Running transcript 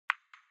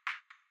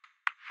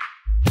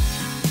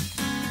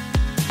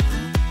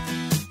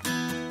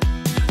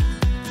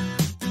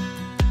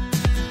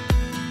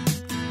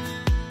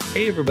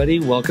Hey everybody,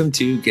 welcome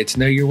to Get to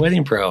Know Your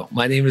Wedding Pro.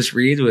 My name is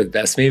Reed with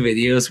Best Made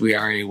Videos. We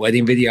are a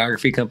wedding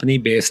videography company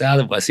based out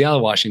of West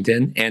Seattle,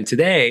 Washington. And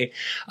today,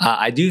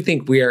 I do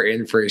think we are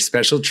in for a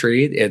special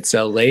treat. It's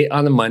late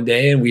on a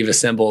Monday and we've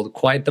assembled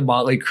quite the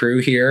motley crew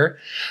here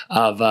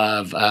of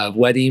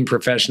wedding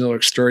professional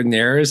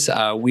extraordinaires.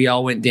 We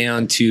all went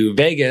down to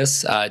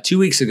Vegas 2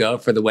 weeks ago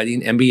for the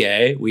Wedding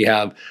MBA. We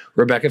have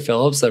Rebecca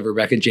Phillips of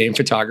Rebecca Jane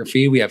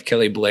Photography. We have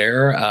Kellie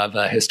Blair of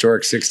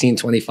Historic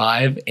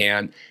 1625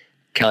 and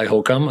Callie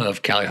Holcomb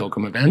of Callie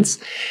Holcomb Events.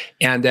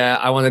 And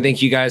I want to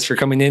thank you guys for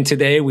coming in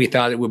today. We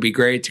thought it would be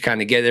great to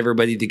kind of get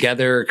everybody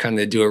together, kind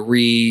of do a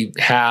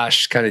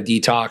rehash, kind of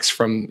detox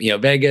from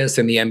Vegas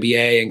and the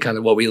MBA and kind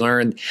of what we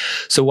learned.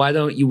 So why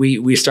don't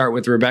we start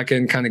with Rebecca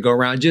and kind of go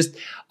around. Just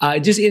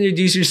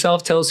introduce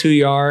yourself, tell us who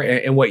you are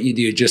and what you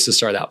do just to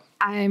start out.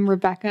 I'm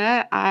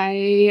Rebecca.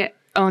 I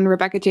own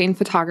Rebecca Jane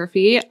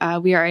Photography.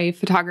 We are a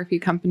photography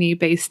company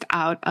based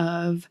out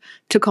of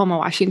Tacoma,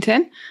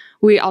 Washington.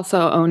 We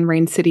also own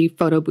Rain City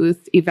Photo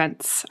Booth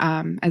events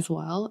as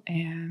well,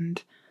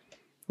 and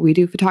we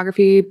do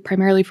photography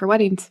primarily for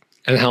weddings.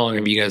 And how long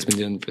have you guys been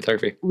doing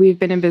photography? We've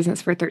been in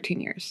business for 13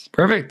 years.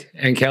 Perfect.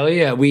 And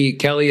Kellie,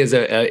 Kellie is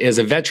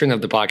a veteran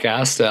of the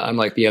podcast,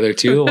 unlike the other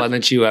two. Why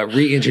don't you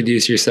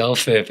reintroduce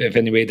yourself if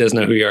anybody doesn't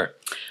know who you are?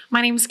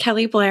 My name is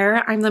Kellie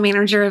Blair. I'm the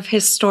manager of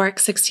Historic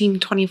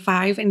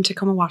 1625 in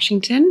Tacoma,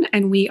 Washington,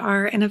 and we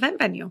are an event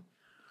venue.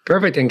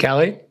 Perfect. And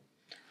Callie?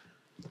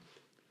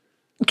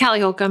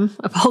 Callie Holcomb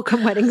of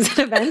Holcomb Weddings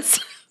and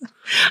Events.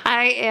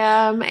 I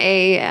am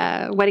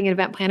a wedding and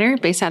event planner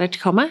based out of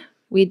Tacoma.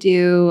 We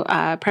do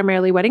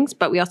primarily weddings,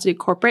 but we also do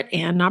corporate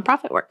and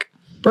nonprofit work.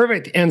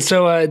 Perfect. And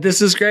so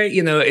this is great.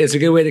 It's a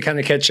good way to kind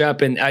of catch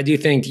up. And I do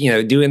think,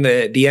 doing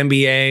the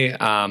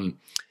MBA,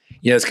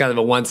 it's kind of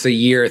a once a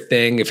year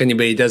thing. If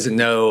anybody doesn't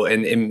know,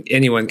 and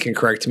anyone can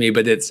correct me,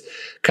 but it's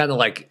kind of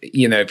like,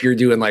 if you're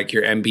doing like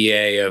your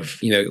MBA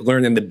of,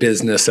 learning the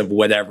business of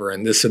whatever.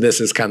 And this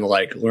is kind of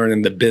like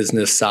learning the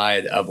business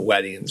side of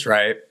weddings,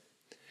 right?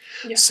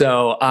 Yeah.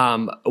 So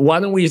why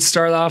don't we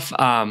start off?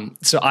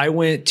 So I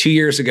went 2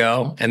 years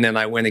ago and then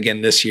I went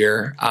again this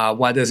year.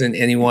 Why doesn't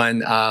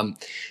anyone,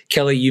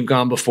 Kellie, you've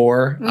gone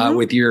before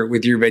with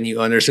your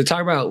venue owner. So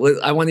talk about,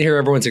 I want to hear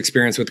everyone's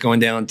experience with going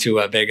down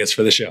to Vegas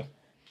for the show.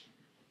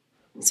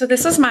 So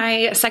this is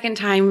my second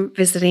time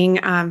visiting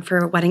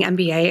for Wedding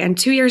MBA, and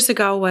 2 years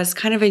ago was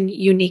kind of a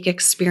unique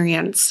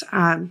experience.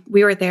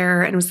 We were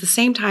there, and it was the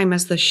same time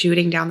as the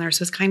shooting down there, so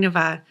it was kind of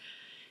a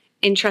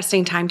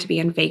interesting time to be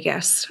in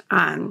Vegas.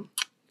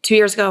 2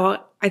 years ago,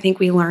 I think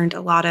we learned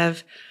a lot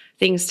of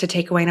things to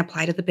take away and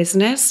apply to the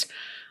business.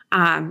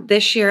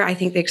 This year, I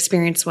think the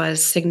experience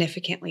was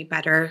significantly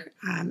better.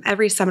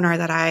 Every seminar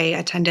that I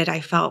attended, I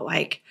felt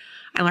like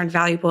I learned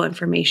valuable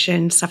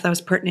information, stuff that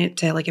was pertinent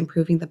to like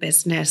improving the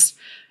business,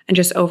 and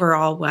just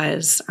overall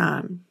was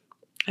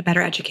a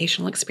better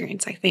educational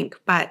experience, I think.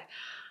 But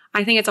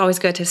I think it's always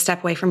good to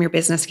step away from your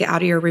business, get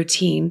out of your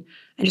routine,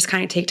 and just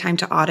kind of take time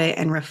to audit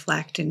and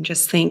reflect and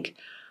just think,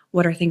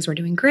 what are things we're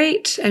doing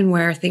great and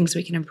where are things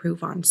we can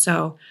improve on?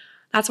 So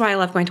that's why I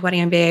love going to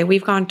Wedding MBA.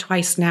 We've gone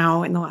twice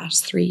now in the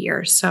last 3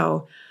 years.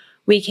 So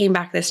we came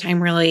back this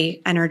time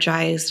really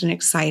energized and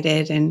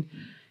excited and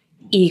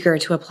eager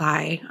to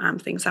apply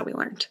things that we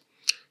learned.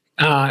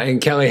 And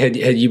Kellie, had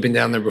you been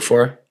down there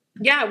before?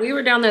 Yeah, we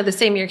were down there the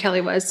same year Kellie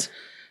was,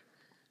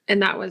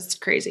 and that was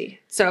crazy.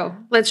 So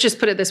let's just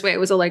put it this way. It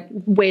was a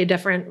way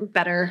different,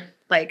 better,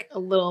 a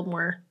little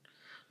more,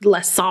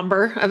 less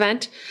somber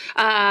event,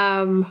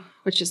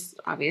 which is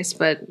obvious,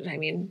 but I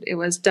mean, it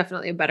was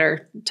definitely a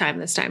better time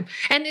this time.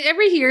 And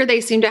every year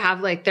they seem to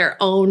have their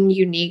own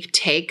unique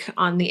take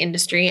on the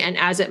industry and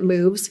as it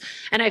moves.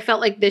 And I felt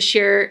like this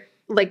year,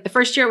 the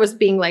first year was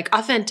being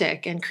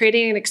authentic and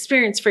creating an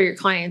experience for your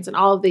clients and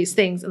all of these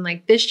things. And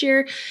this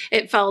year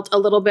it felt a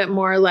little bit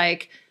more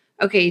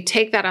okay,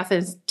 take that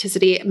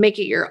authenticity, make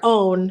it your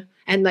own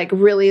and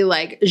really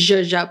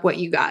zhuzh up what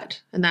you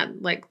got. And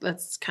that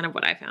that's kind of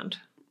what I found.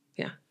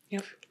 Yeah.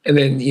 Yep. And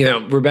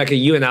then, Rebecca,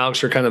 you and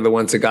Alex were kind of the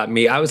ones that got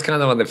me. I was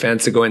kind of on the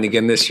fence of going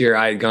again this year.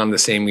 I had gone the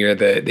same year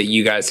that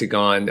you guys had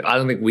gone. I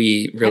don't think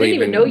we really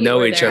even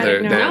know each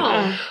other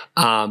then.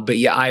 But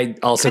yeah, I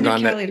also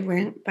gone that. Kellie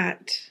went,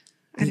 but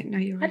I didn't know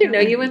you were. I didn't know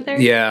you went there.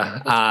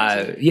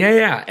 Yeah.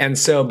 Yeah. And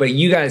so, but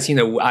you guys,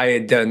 I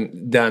had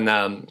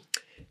done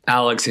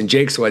Alex and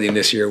Jake's wedding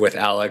this year with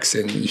Alex,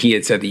 and he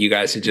had said that you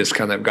guys had just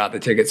kind of got the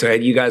ticket. So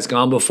had you guys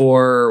gone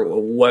before?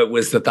 What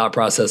was the thought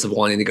process of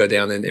wanting to go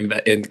down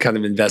and kind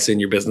of invest in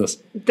your business?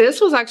 This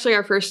was actually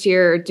our first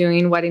year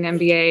doing Wedding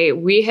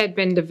MBA. We had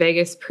been to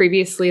Vegas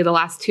previously the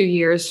last 2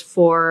 years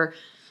for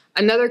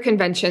another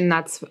convention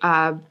that's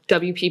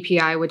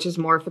WPPI, which is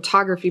more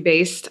photography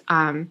based.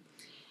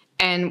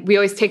 And we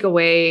always take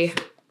away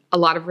a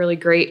lot of really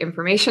great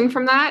information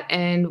from that.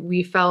 And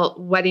we felt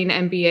Wedding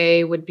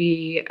MBA would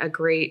be a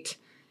great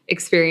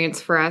experience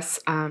for us.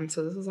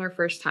 So this was our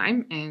first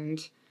time and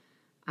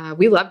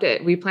we loved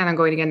it. We plan on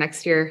going again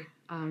next year.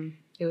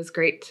 It was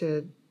great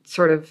to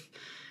sort of,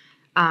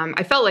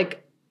 I felt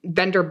like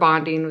vendor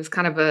bonding was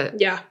kind of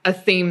Yeah. a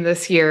theme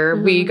this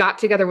year. We got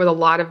together with a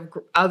lot of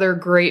other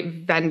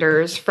great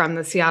vendors from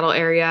the Seattle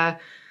area,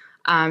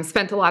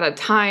 spent a lot of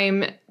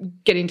time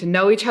getting to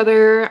know each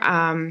other,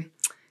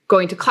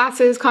 going to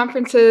classes,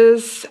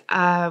 conferences.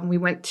 We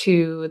went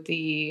to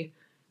the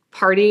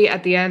party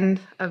at the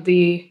end of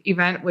the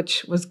event,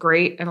 which was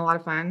great and a lot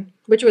of fun.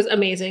 Which was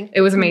amazing.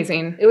 It was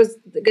amazing. It was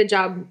a good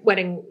job,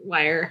 wedding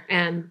wire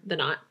and the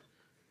knot.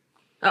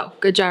 Oh,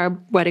 good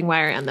job, wedding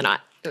wire and the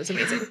knot. It was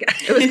amazing.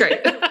 It was great.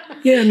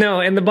 Yeah,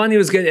 no, and the bonding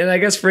was good. And I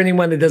guess for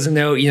anyone that doesn't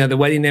know, the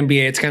Wedding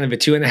MBA, it's kind of a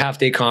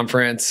 2.5-day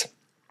conference.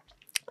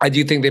 I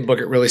do think they book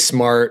it really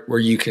smart where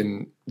you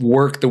can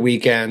work the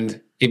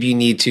weekend if you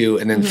need to,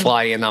 and then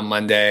fly in on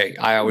Monday.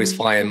 I always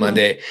fly in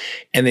Monday,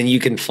 and then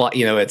you can fly,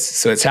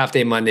 it's half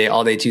day Monday,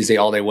 all day Tuesday,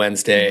 all day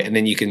Wednesday. And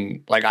then you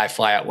can, like, I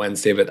fly out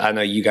Wednesday, but I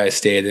know you guys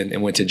stayed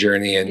and went to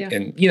Journey and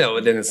then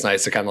it's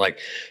nice to kind of like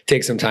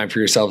take some time for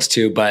yourselves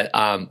too. But,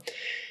 so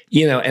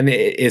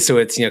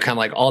it's, kind of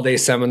like all day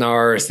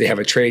seminars. They have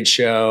a trade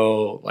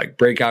show, like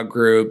breakout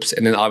groups,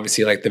 and then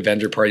obviously like the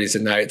vendor parties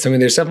at night. So, I mean,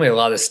 there's definitely a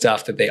lot of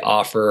stuff that they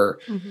offer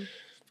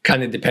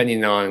kind of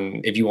depending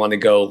on if you want to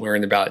go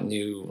learn about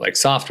new like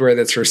software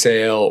that's for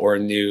sale or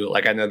new,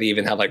 like I know they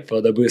even have like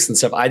photo booths and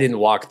stuff. I didn't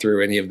walk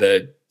through any of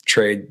the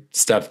trade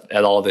stuff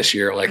at all this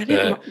year. Like I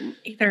didn't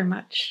either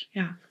much.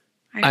 Yeah.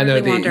 I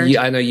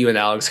know you and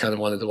Alex kind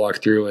of wanted to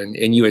walk through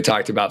and you had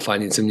talked about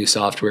finding some new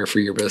software for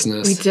your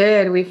business. We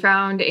did. We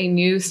found a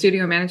new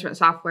studio management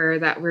software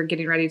that we're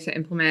getting ready to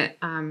implement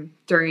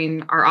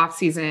during our off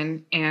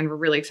season, and we're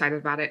really excited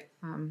about it.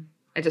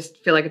 I just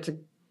feel like it's a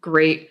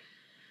great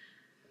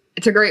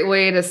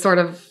way to sort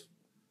of,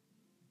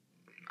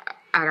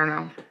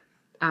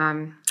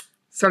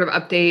 sort of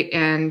update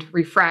and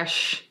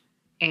refresh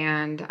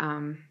and,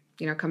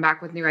 come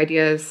back with new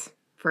ideas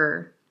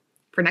for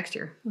next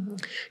year.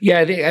 Yeah,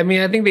 I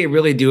think they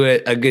really do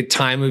it a good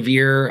time of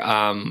year.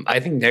 I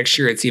think next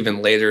year it's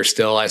even later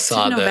still. I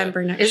saw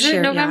November next year. Is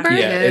it November?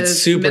 Yeah,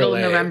 it's super middle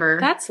late. of November.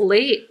 That's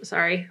late.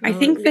 Sorry. I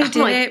think they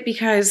did it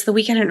because the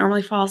weekend it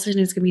normally falls in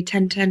is going to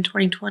be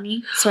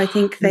 10/10/2020. So I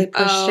think they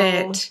pushed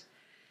it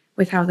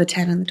with how the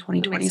 10 and the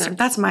 2020. So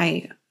that's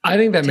my. I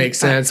think that makes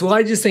sense. Well,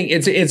 I just think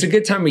it's a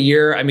good time of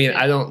year. I mean,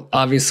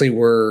 obviously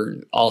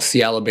we're all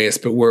Seattle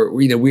based, but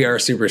we are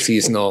super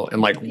seasonal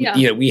and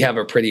we have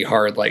a pretty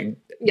hard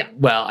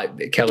well,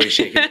 Kellie's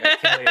shaking.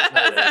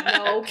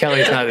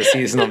 Kellie's not a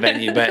seasonal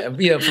venue, but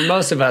for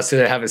most of us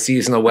that have a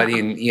seasonal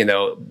wedding,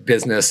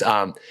 business,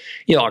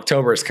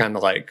 October is kind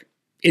of like,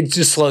 it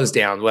just slows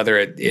down, whether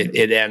it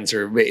ends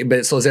but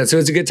it slows down. So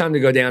it's a good time to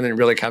go down and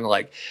really kind of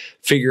like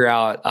figure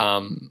out,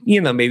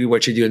 maybe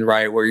what you're doing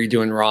right, what you're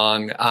doing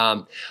wrong.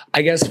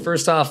 I guess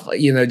first off,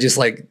 just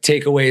like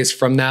takeaways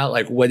from that,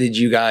 like what did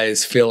you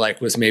guys feel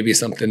like was maybe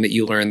something that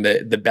you learned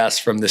the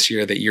best from this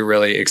year that you're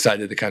really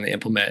excited to kind of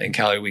implement? And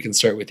Callie, we can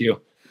start with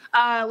you.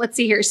 Let's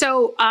see here.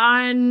 So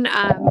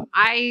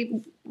I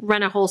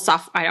run a whole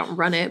I don't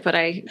run it, but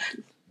I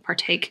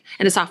partake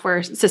in a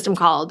software system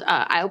called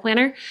Aisle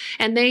Planner,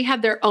 and they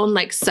had their own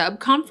like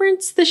sub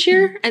conference this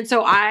year. And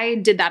so I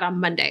did that on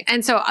Monday.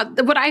 And so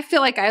what I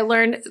feel like I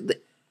learned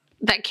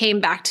that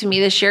came back to me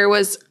this year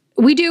was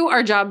we do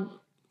our job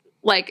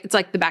like it's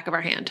like the back of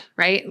our hand,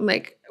 right?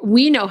 Like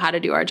we know how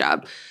to do our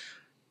job,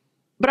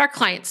 but our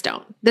clients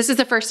don't. This is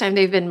the first time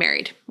they've been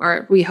married,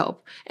 or we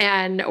hope,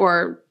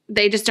 or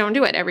they just don't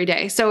do it every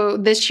day. So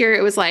this year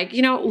it was like,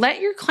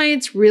 let your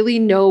clients really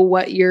know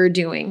what you're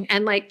doing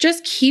and like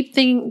just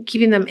keeping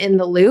them in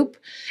the loop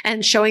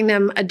and showing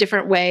them a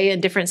different way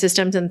and different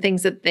systems and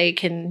things that they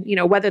can,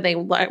 whether they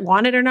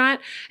want it or not.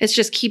 It's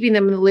just keeping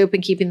them in the loop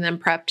and keeping them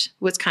prepped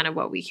was kind of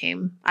what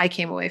I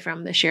came away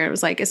from this year. It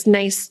was like, it's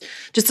nice,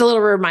 just a little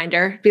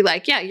reminder, be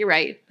like, yeah, you're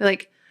right.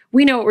 Like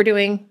we know what we're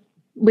doing.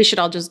 We should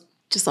all just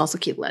also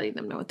keep letting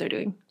them know what they're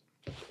doing.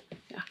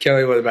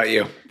 Kellie, what about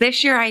you?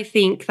 This year, I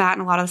think that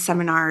in a lot of the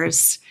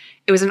seminars,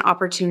 it was an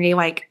opportunity,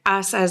 like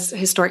us as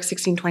Historic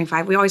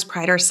 1625, we always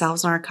pride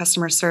ourselves on our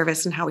customer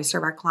service and how we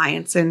serve our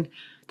clients. And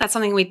that's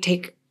something we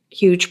take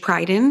huge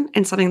pride in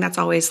and something that's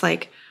always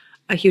like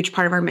a huge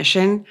part of our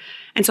mission.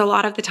 And so a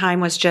lot of the time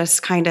was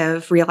just kind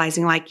of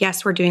realizing like,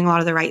 yes, we're doing a lot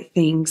of the right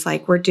things.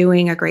 Like we're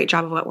doing a great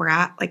job of what we're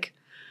at, like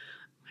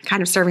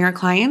kind of serving our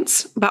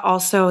clients, but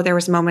also there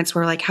was moments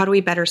where like, how do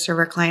we better serve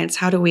our clients?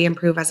 How do we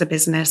improve as a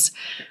business?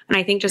 And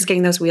I think just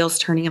getting those wheels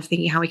turning of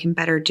thinking how we can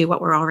better do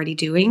what we're already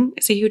doing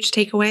is a huge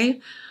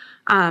takeaway.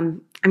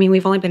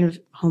 We've only been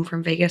home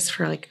from Vegas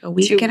for like a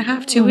week and a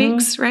half, 2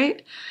 weeks,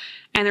 right?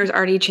 And there's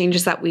already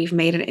changes that we've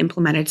made and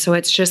implemented. So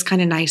it's just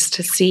kind of nice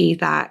to see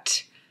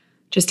that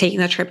just taking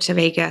the trip to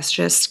Vegas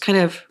just kind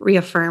of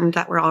reaffirmed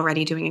that we're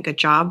already doing a good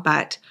job,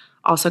 but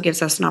also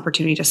gives us an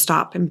opportunity to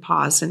stop and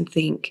pause and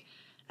think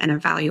and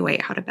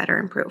evaluate how to better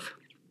improve.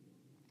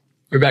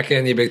 Rebecca,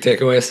 any big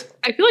takeaways?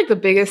 I feel like the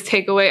biggest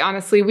takeaway,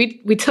 honestly,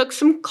 we took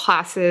some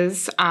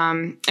classes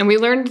and we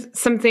learned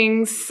some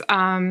things,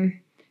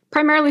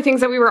 primarily things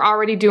that we were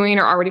already doing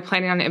or already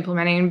planning on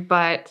implementing.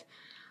 But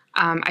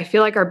I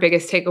feel like our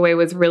biggest takeaway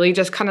was really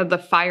just kind of the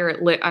fire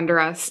it lit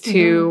under us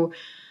to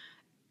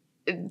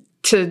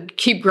to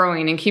keep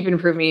growing and keep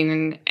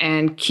improving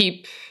and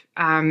keep,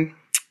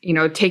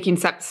 taking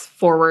steps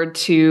forward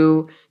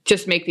to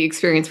just make the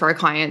experience for our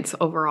clients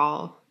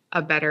overall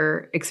a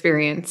better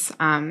experience.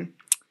 And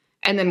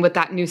then with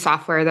that new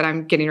software that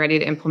I'm getting ready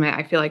to implement,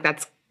 I feel like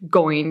that's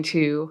going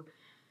to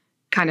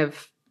kind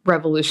of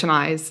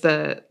revolutionize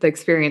the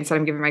experience that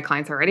I'm giving my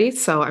clients already.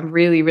 So I'm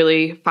really,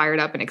 really fired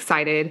up and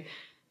excited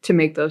to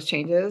make those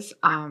changes.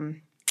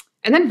 And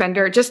then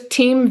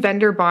team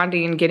vendor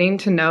bonding, getting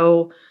to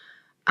know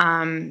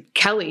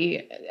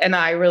Kellie and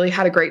I really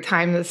had a great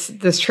time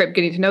this trip,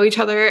 getting to know each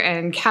other.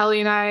 And Callie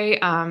and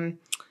I,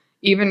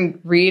 even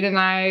Reed and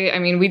I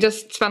mean, we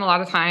just spent a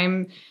lot of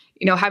time,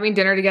 having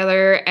dinner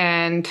together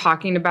and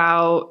talking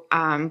about,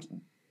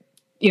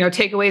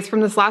 takeaways from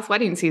this last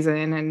wedding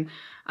season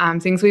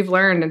and things we've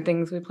learned and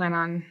things we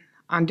plan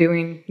on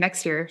doing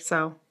next year.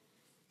 So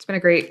it's been a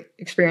great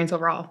experience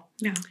overall.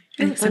 Yeah.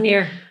 It was a fun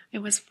year. It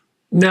was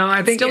No,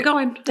 I think still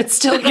going. It's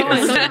still going.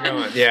 It's still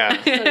going.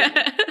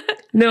 Yeah.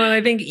 No, and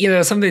I think,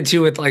 something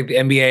too with like the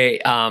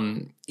MBA,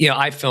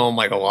 I film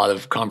like a lot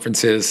of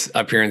conferences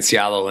up here in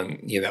Seattle and,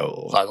 a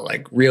lot of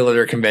like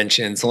realtor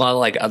conventions, a lot of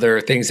like other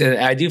things. And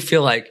I do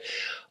feel like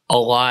a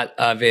lot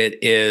of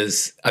it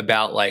is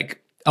about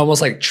like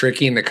almost like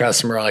tricking the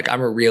customer. Like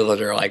I'm a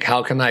realtor, like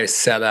how can I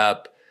set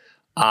up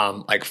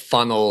like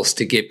funnels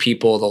to get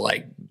people to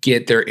like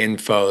get their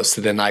info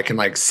so then I can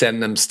like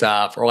send them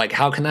stuff, or like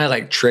how can I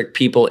like trick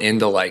people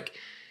into like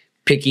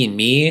picking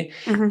me.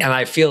 Mm-hmm. And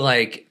I feel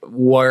like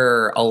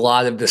where a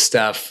lot of the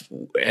stuff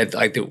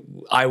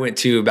I went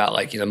to about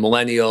like,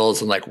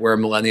 millennials and like where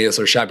millennials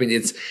are shopping,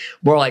 it's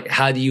more like,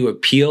 how do you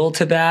appeal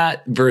to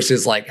that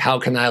versus like, how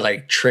can I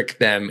like trick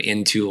them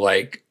into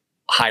like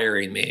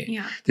hiring me?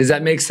 Yeah. Does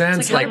that make sense?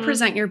 It's like how to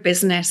present your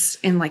business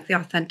in like the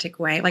authentic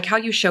way, like how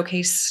you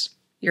showcase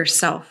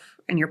yourself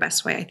in your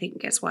best way, I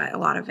think is what a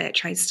lot of it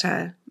tries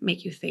to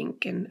make you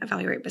think and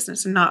evaluate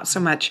business, and not so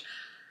much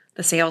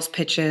the sales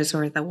pitches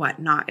or the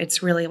whatnot.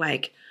 It's really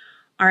like,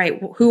 all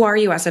right, who are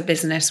you as a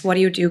business? What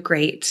do you do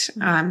great?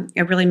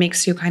 It really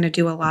makes you kind of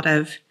do a lot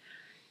of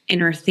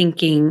inner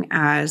thinking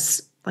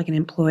as like an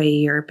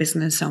employee or a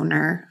business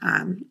owner,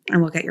 and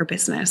look at your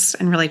business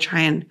and really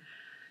try and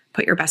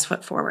put your best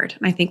foot forward.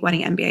 And I think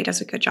Wedding MBA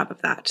does a good job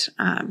of that.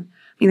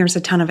 There's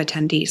a ton of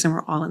attendees and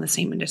we're all in the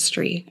same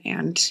industry.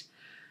 And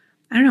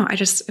I don't know,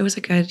 it was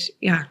a good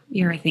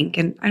year, I think.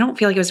 And I don't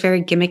feel like it was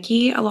very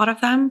gimmicky, a lot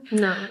of them.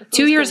 No.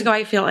 2 years ago,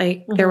 I feel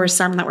like there were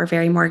some that were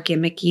very more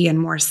gimmicky and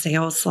more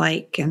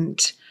sales-like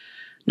and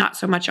not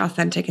so much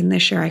authentic. And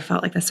this year, I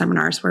felt like the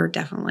seminars were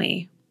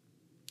definitely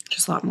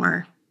just a lot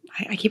more.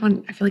 I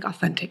feel like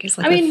authentic is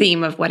like the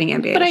theme of Wedding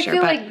MBA. But I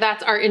feel like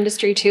that's our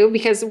industry too,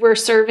 because we're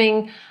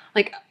serving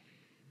like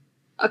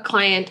a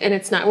client, and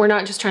we're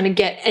not just trying to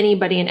get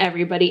anybody and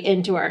everybody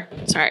into our,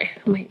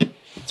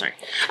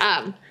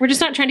 we're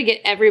just not trying to get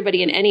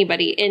everybody and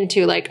anybody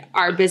into like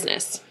our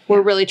business.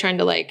 We're really trying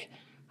to like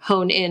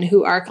hone in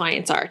who our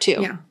clients are too.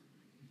 Yeah.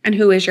 And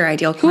who is your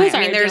ideal client?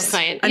 There's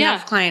client?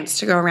 Enough clients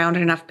to go around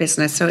and enough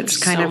business. So it's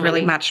kind of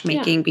really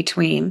matchmaking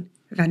between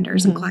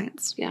vendors and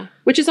clients. Yeah.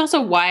 Which is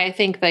also why I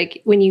think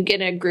like when you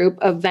get a group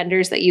of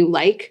vendors that you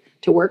like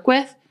to work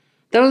with,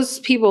 those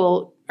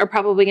people are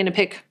probably going to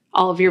pick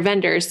all of your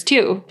vendors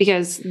too,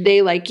 because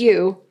they like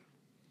you.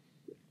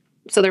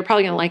 So they're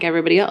probably going to like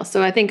everybody else.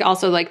 So I think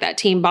also like that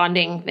team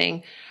bonding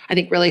thing, I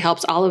think really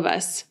helps all of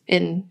us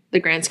in the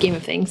grand scheme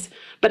of things.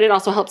 But it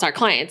also helps our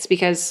clients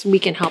because we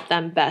can help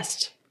them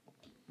best.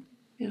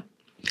 Yeah.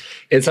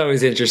 It's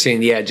always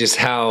interesting. Yeah. Just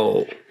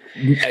how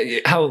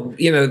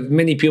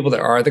many people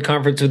there are at the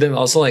conference, but then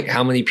also like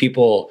how many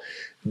people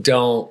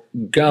don't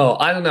go.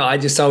 I don't know. I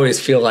just always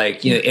feel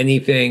like,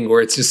 anything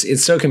where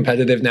it's so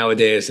competitive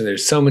nowadays, and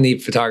there's so many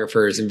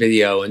photographers and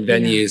video and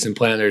venues and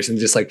planners, and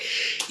just like,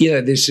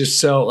 there's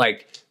just so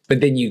like, but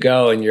then you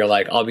go and you're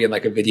like, I'll be in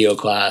like a video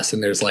class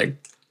and there's like,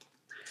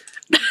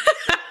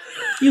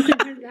 you can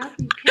hear that.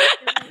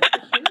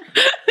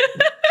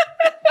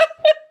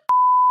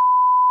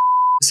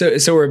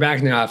 So we're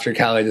back now after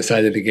Callie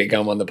decided to get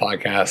gum on the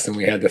podcast and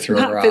we had to throw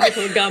her off.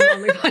 Physical gum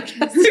on the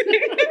podcast.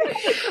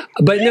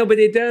 But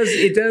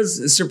it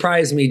does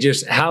surprise me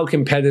just how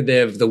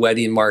competitive the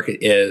wedding market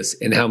is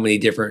and how many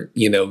different,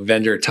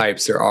 vendor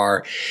types there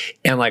are.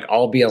 And like,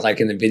 I'll be like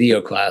in a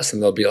video class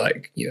and there'll be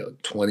like,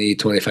 20,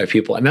 25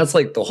 people. And that's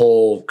like the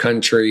whole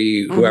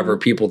country, whoever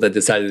people that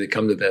decided to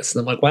come to this. And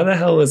I'm like, why the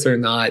hell is there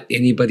not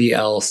anybody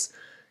else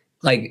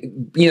like,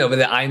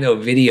 that I know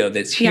video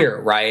that's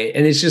here, right?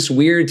 And it's just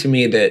weird to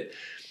me that,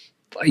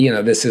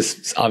 this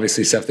is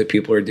obviously stuff that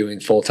people are doing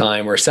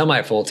full-time or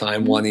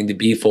semi-full-time, wanting to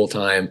be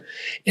full-time,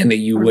 and that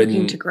you wouldn't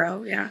looking to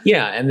grow. Yeah.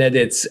 Yeah. And that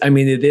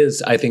it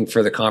is, I think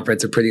for the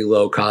conference, a pretty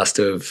low cost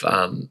of,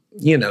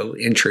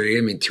 entry.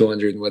 I mean,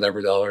 $200 and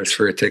whatever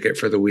for a ticket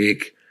for the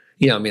week.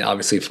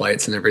 Obviously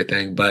flights and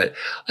everything, but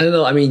I don't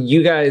know. I mean,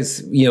 you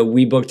guys,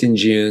 we booked in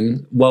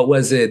June. What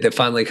was it that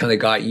finally kind of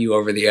got you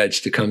over the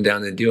edge to come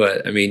down and do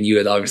it? I mean, you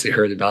had obviously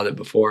heard about it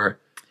before.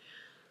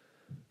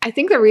 I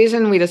think the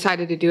reason we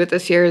decided to do it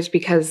this year is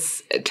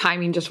because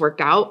timing just worked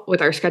out with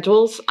our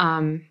schedules.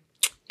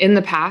 in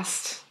the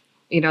past,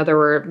 there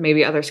were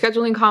maybe other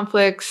scheduling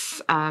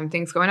conflicts,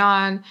 things going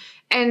on.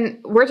 And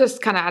we're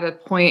just kind of at a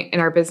point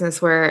in our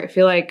business where I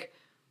feel like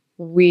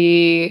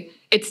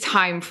it's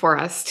time for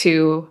us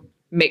to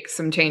make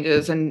some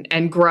changes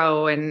and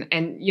grow. And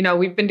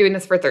we've been doing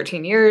this for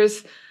 13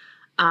 years.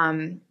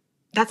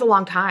 That's a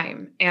long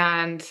time.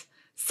 And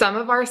some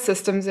of our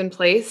systems in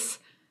place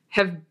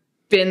have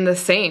been the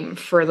same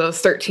for those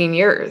 13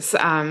 years.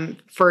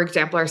 For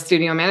example, our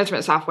studio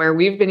management software,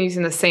 we've been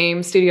using the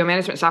same studio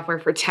management software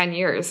for 10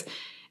 years.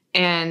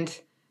 And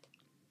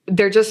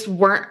there just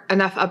weren't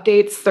enough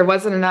updates.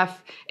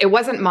 It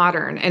wasn't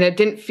modern, and it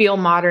didn't feel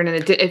modern,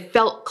 and it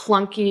felt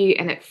clunky,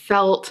 and it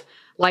felt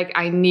like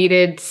I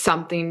needed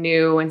something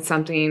new and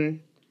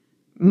something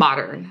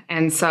modern.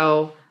 And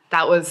so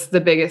that was the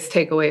biggest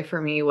takeaway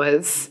for me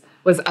was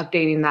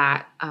updating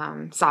that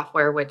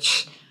software,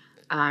 which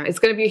it's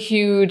going to be a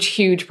huge,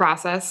 huge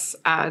process.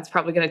 It's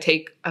probably going to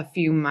take a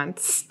few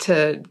months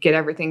to get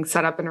everything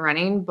set up and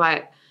running,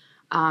 but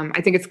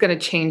I think it's going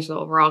to change the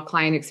overall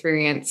client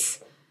experience,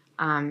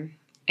 and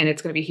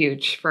it's going to be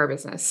huge for our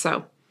business.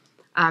 So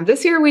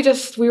this year we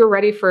were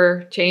ready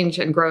for change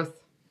and growth,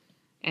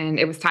 and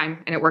it was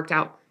time, and it worked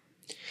out.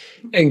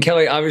 And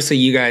Kellie, obviously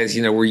you guys,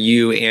 where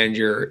you and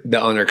the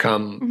owner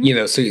come,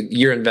 so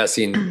you're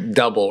investing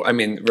double. I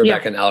mean,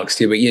 Rebecca and Alex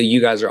too, but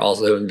you guys are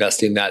also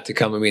investing that to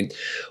come. I mean,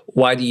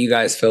 why do you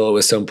guys feel it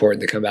was so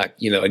important to come back,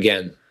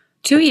 again?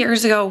 2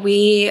 years ago,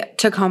 we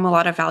took home a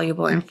lot of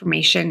valuable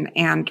information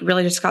and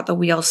really just got the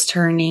wheels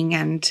turning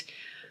and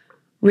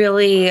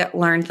really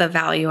learned the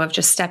value of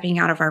just stepping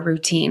out of our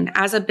routine.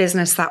 As a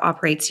business that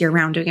operates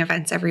year-round doing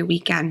events every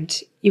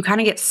weekend, you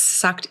kind of get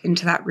sucked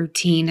into that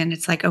routine, and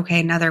it's like, okay,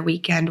 another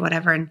weekend,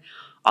 whatever. And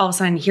all of a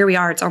sudden, here we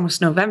are, it's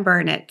almost November,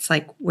 and it's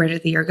like, where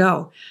did the year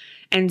go?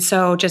 And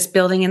so just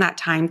building in that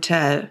time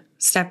to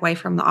step away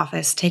from the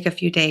office, take a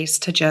few days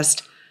to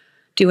just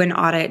do an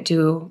audit,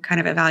 kind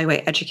of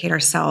evaluate, educate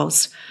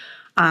ourselves.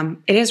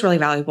 It is really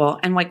valuable.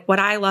 And like what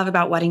I love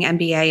about Wedding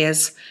MBA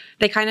is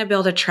they kind of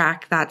build a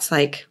track that's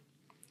like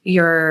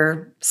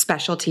your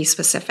specialty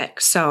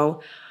specific.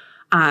 So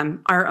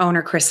our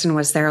owner, Kristen,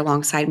 was there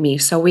alongside me.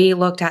 So we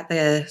looked at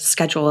the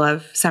schedule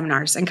of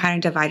seminars and kind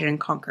of divided and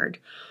conquered.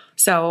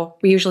 So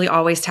we usually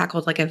always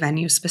tackled like a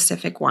venue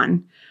specific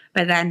one.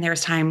 But then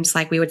there's times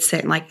like we would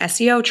sit in like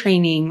SEO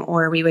training,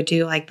 or we would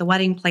do like the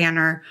wedding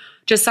planner,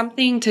 just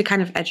something to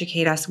kind of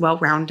educate us,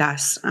 well-round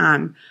us,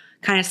 kind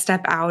of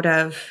step out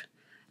of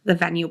the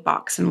venue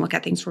box and look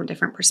at things from a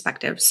different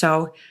perspective.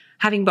 So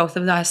having both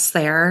of us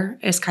there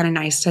is kind of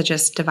nice to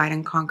just divide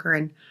and conquer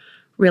and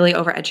really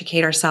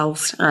over-educate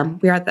ourselves.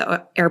 We were at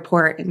the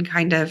airport and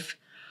kind of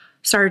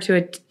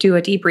started to do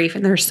a debrief,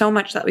 and there's so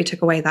much that we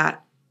took away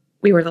that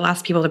we were the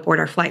last people to board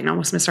our flight and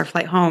almost missed our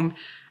flight home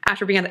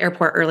after being at the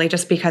airport early,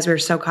 just because we were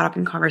so caught up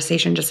in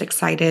conversation, just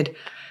excited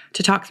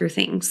to talk through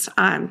things.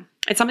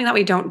 It's something that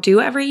we don't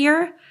do every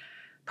year.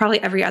 Probably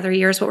every other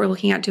year is what we're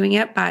looking at doing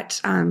it, but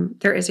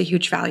there is a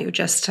huge value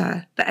just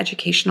to the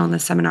education on the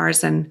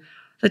seminars and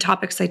the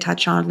topics they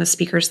touch on, the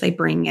speakers they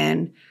bring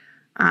in,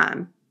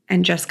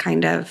 and just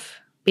kind of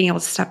being able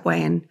to step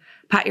away and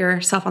pat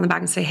yourself on the back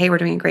and say, hey, we're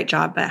doing a great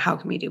job, but how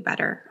can we do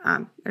better?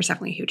 There's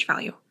definitely a huge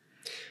value.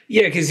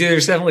 Yeah, because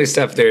there's definitely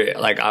stuff there,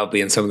 like I'll be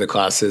in some of the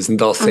classes and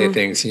they'll say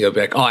things, and you'll be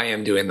like, oh, I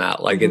am doing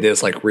that. Like it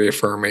is like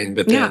reaffirming.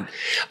 But then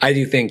I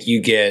do think you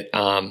get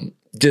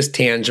just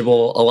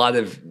tangible,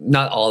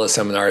 not all the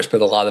seminars, but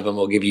a lot of them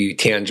will give you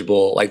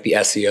tangible, like the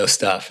SEO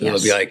stuff. And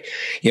it'll be like,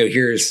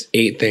 here's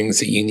 8 things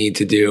that you need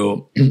to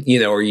do,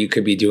 or you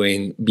could be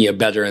doing,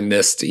 better in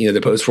this,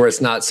 the post, where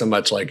it's not so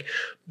much like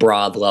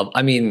broad level.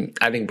 I mean,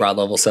 I think broad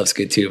level stuff's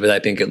good too, but I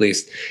think at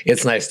least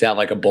it's nice to have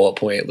like a bullet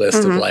point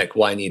list of like,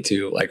 well, I need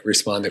to like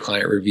respond to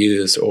client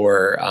reviews,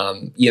 or,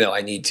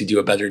 I need to do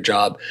a better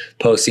job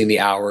posting the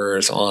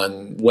hours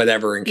on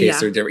whatever in case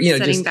they're different,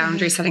 setting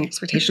boundaries, setting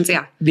expectations.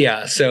 Yeah.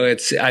 Yeah. So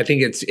I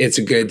think it's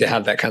good to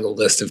have that kind of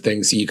list of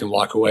things that you can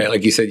walk away.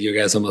 Like you said, you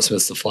guys almost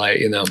missed the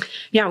flight,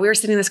 Yeah. We were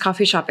sitting in this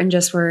coffee shop and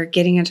just were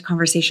getting into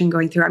conversation,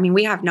 going through, I mean,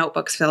 we have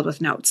notebooks filled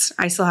with notes.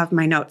 I still have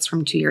my notes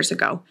from 2 years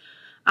ago.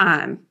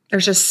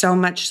 There's just so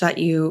much that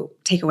you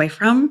take away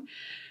from,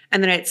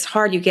 and then it's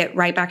hard. You get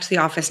right back to the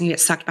office and you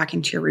get sucked back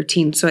into your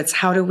routine. So it's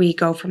how do we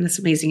go from this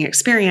amazing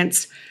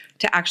experience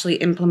to actually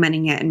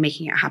implementing it and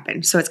making it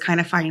happen? So it's kind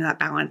of finding that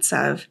balance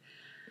of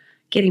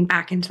getting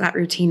back into that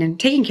routine and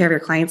taking care of your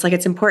clients. Like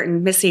it's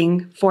important.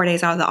 Missing 4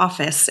 days out of the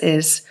office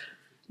is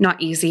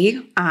not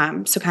easy.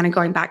 So kind of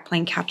going back,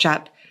 playing catch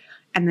up,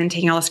 and then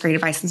taking all this great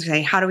advice and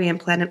say, how do we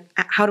implement it?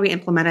 How do we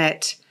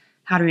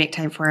make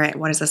time for it?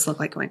 What does this look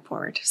like going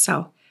forward?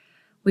 So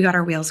we got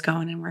our wheels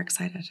going and we're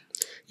excited.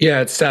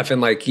 Yeah, it's tough.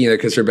 And like,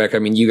 because Rebecca, I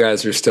mean, you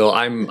guys are still,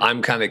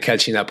 I'm kind of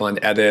catching up on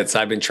edits.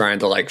 I've been trying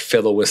to like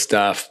fiddle with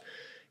stuff,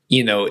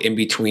 in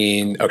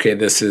between, okay,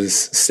 this is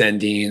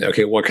sending,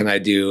 okay, what can I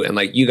do? And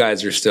like you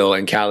guys are still,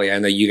 and Callie, I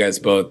know you guys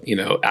both,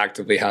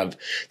 actively have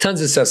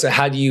tons of stuff. So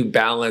how do you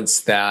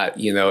balance that,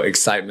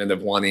 excitement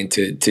of wanting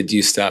to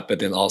do stuff, but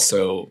then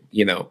also,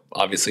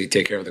 obviously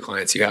take care of the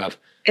clients you have?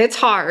 It's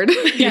hard.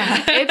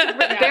 Yeah.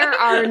 There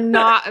are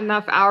not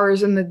enough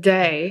hours in the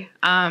day.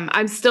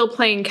 I'm still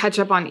playing catch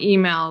up on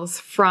emails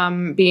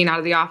from being out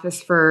of the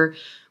office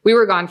we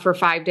were gone for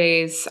 5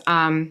 days.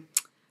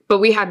 But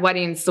we had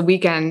weddings the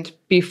weekend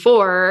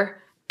before,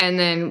 and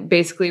then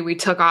basically we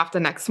took off the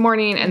next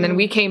morning, and then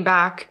we came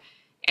back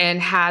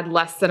and had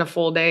less than a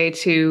full day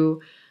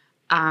to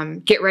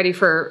get ready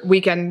for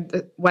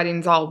weekend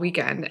weddings all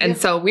weekend. And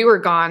so we were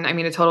gone,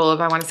 a total of,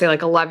 I want to say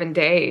like 11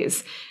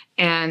 days.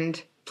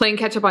 And playing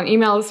catch up on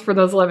emails for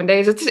those 11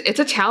 days, it's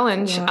a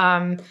challenge.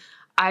 Yeah.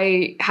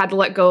 I had to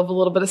let go of a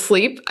little bit of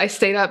sleep. I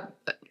stayed up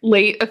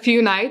late a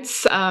few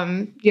nights,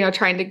 trying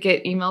to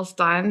get emails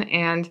done.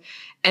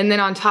 And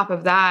then on top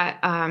of that,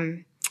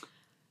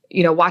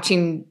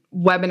 watching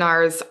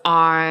webinars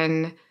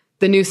on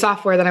the new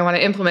software that I want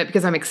to implement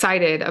because I'm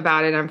excited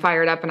about it. I'm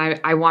fired up, and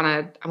I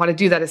want to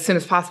do that as soon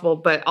as possible,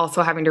 but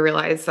also having to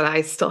realize that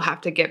I still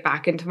have to get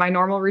back into my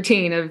normal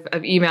routine of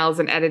emails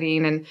and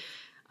editing and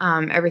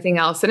everything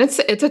else. And it's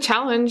a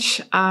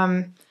challenge.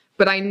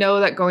 But I know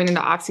that going into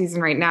off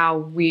season right now,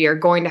 we are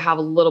going to have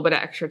a little bit of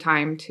extra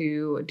time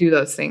to do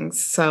those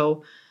things.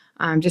 So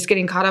just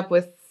getting caught up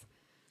with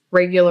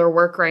regular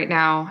work right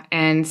now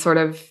and sort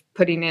of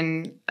putting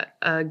in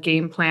a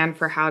game plan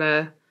for how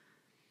to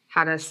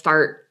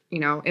start,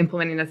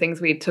 implementing the things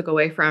we took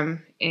away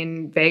from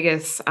in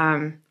Vegas.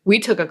 We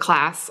took a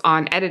class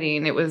on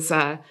editing. It was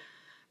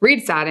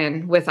Reed sat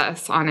in with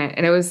us on it,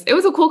 and it was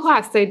a cool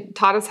class. They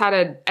taught us how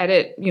to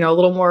edit, a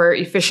little more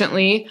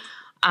efficiently.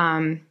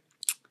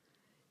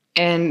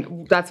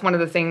 And that's one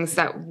of the things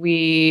that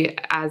we,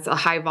 as a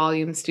high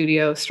volume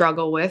studio,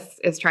 struggle with,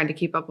 is trying to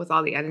keep up with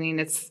all the editing.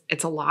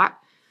 It's a lot.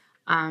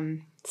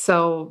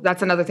 So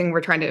that's another thing we're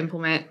trying to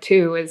implement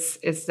too, is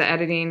the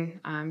editing,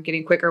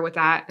 getting quicker with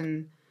that.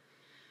 And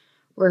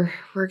we're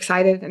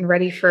excited and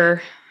ready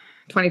for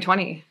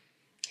 2020.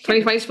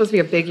 2020 is supposed to be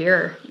a big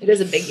year. It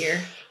is a big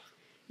year.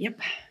 Yep.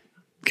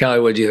 Callie,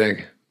 what do you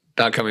think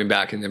about coming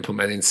back and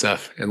implementing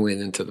stuff and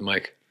leaning into the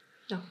mic?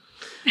 No.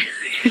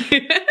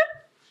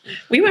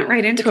 We went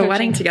right into a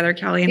wedding together,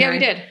 Callie and I. Yeah, we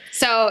did.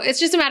 So it's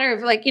just a matter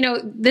of like,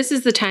 this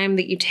is the time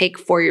that you take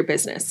for your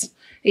business.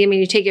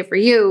 You take it for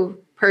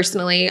you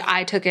personally.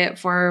 I took it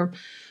for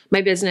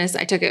my business.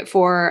 I took it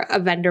for a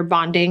vendor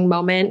bonding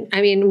moment.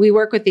 We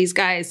work with these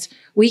guys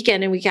week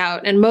in and week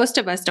out, and most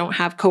of us don't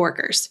have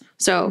coworkers.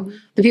 So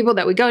the people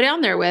that we go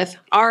down there with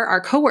are our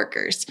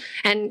coworkers,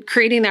 and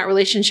creating that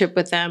relationship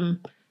with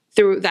them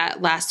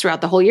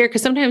throughout the whole year.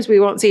 Because sometimes we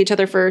won't see each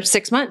other for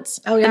 6 months.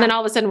 Oh, yeah. And then all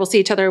of a sudden we'll see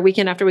each other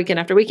weekend after weekend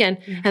after weekend.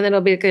 And then it'll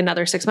be like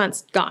another 6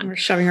 months gone. We're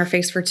shoving our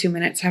face for 2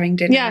 minutes, having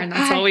dinner. Yeah. And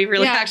that's all we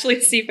really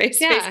actually see face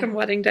to face from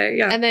wedding day.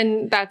 Yeah. And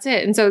then that's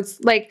it. And so it's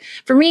like,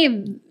 for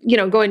me,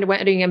 going to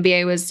Wedding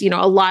MBA was, a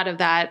lot of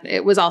that.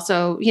 It was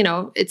also,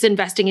 it's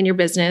investing in your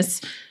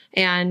business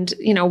and,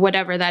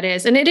 whatever that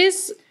is. And it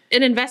is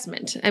an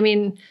investment.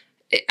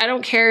 I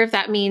don't care if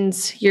that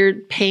means you're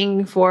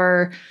paying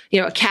for,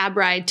 a cab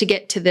ride to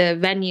get to the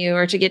venue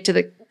or to get to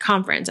the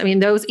conference.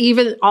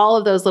 All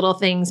of those little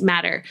things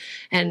matter.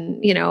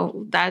 And,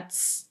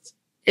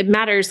 it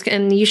matters.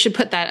 And you should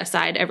put that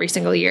aside every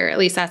single year. At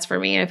least that's for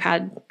me. I've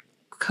had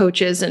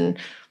coaches and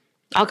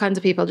all kinds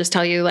of people just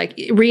tell you, like,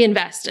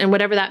 reinvest, and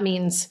whatever that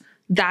means,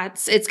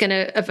 it's going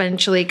to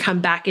eventually come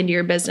back into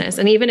your business.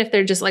 And even if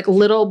they're just like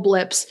little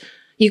blips,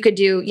 you could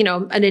do,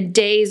 a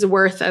day's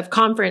worth of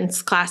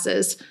conference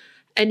classes,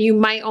 and you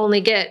might only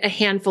get a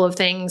handful of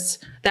things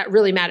that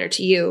really matter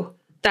to you.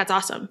 That's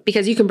awesome,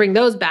 because you can bring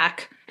those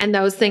back, and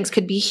those things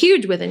could be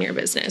huge within your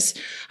business.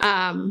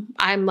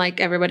 I'm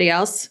like everybody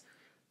else,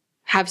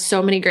 have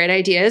so many great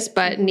ideas,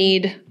 but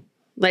need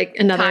like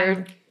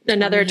another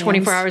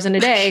 24 hours in a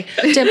day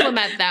to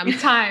implement them.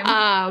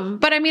 Time.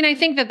 But I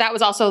think that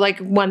was also like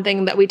one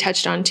thing that we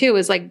touched on too,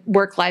 is like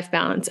work-life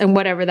balance and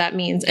whatever that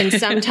means. And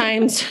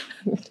sometimes,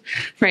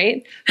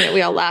 right?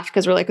 We all laugh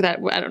because we're like, that,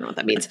 I don't know what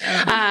that means.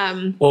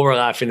 Well, we're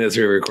laughing as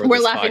we record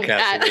this podcast.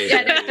 At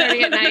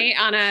 8:30 at night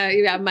on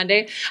a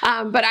Monday.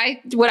 But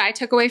what I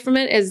took away from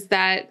it is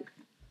that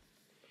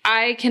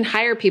I can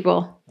hire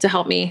people to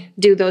help me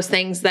do those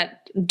things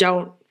that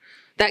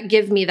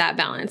give me that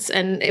balance.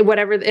 And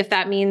whatever, if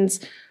that means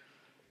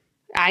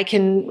I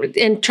can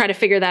and try to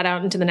figure that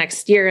out into the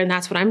next year. And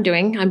that's what I'm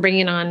doing. I'm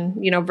bringing on,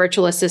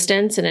 virtual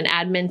assistants and an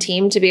admin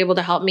team to be able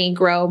to help me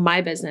grow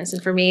my business.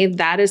 And for me,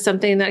 that is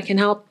something that can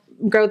help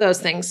grow those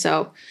things.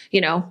 So,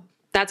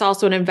 that's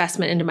also an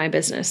investment into my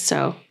business.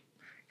 So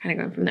kind of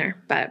going from there,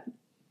 but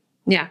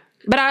yeah.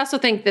 But I also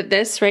think that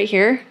this right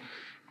here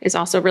is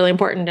also really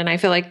important. And I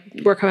feel like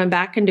we're coming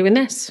back and doing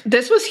this.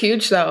 This was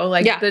huge though.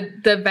 Like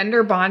the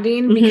vendor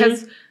bonding,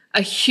 because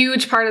a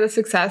huge part of the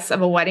success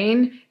of a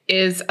wedding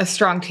is a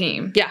strong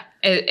team. Yeah.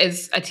 It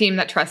is a team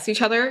that trusts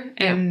each other.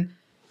 And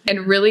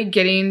and really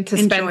getting to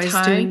spend Enjoys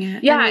time. doing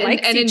it. Yeah, And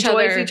likes and each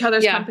enjoys other. each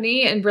other's Yeah.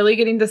 company, and really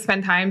getting to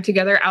spend time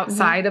together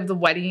outside of the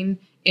wedding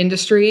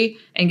industry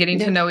and getting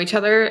to know each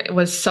other. It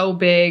was so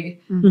big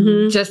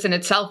just in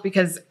itself,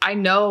 because I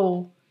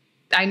know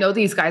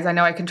these guys. I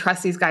know I can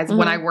trust these guys.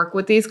 When I work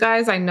with these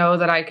guys, I know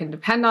that I can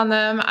depend on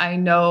them. I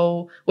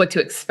know what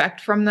to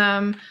expect from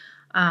them.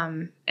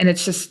 And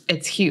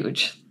it's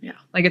huge. Yeah.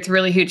 Like, it's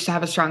really huge to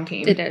have a strong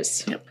team. It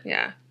is.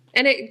 Yeah.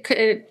 And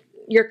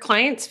your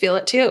clients feel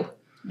it too.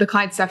 The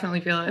clients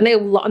definitely feel it.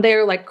 And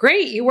they're like,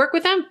 great, you work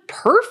with them?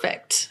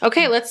 Perfect.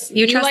 Okay,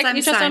 You trust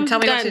them, sign. Tell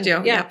me what to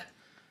do. Yeah. Yep.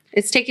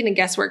 It's taking the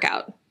guesswork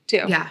out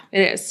too. Yeah.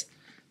 It is.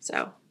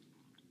 So,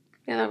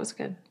 yeah, that was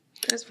good.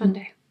 It was a fun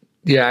day.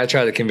 Yeah, I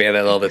try to convey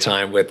that all the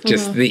time with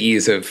just the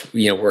ease of,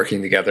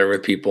 working together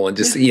with people and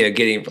just,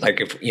 getting,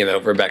 like, if,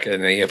 Rebecca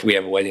and me, if we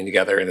have a wedding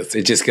together, and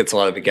it just gets a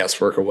lot of the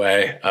guesswork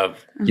away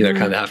of,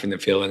 kind of having to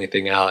feel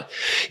anything out.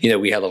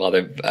 We had a lot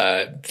of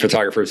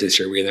photographers this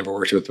year we had never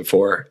worked with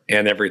before.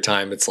 And every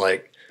time it's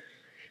like,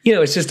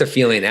 it's just a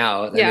feeling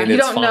out. Yeah, you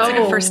it's don't fine. know. Like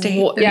a first date.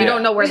 You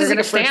don't know where they're going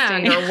to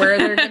stand or where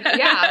they're going to.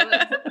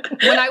 Yeah.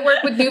 When I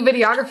work with new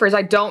videographers,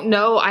 I don't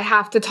know. I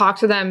have to talk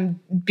to them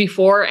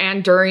before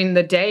and during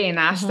the day and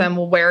ask them,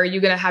 well, where are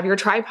you going to have your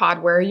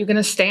tripod? Where are you going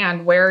to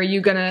stand? Where are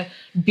you going to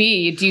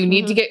be? Do you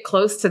need to get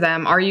close to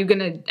them? Are you going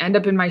to end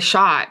up in my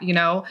shot?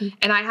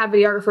 And I have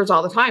videographers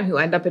all the time who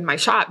end up in my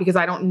shot because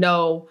I don't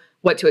know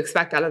what to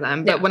expect out of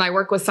them. But when I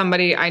work with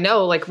somebody I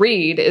know, like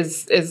Reed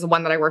is the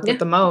one that I work with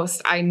the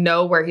most. I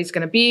know where he's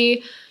going to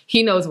be.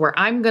 He knows where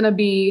I'm going to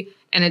be.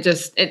 And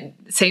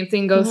same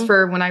thing goes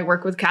for when I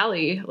work with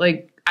Callie.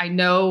 Like, I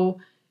know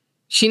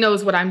she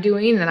knows what I'm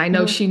doing, and I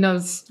know she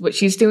knows what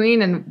she's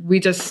doing. And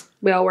we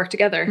all work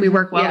together. We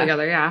work well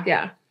together. Yeah.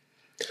 Yeah.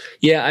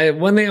 Yeah,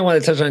 one thing I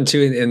want to touch on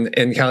too,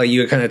 and Callie,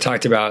 you kind of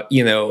talked about,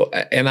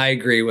 and I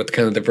agree with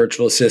kind of the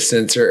virtual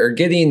assistants or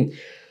getting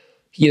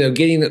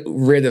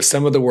rid of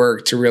some of the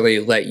work to really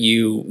let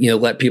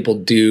let people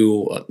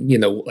do,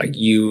 like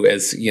you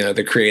as,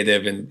 the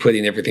creative and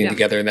putting everything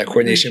together in that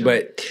coordination.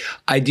 But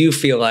I do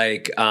feel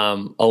like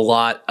a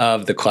lot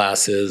of the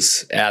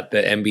classes at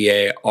the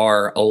MBA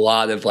are a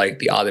lot of like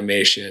the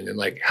automation and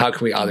like, how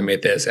can we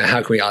automate this? And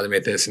how can we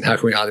automate this? And how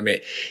can we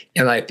automate?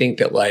 And I think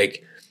that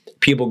like,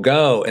 people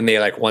go and they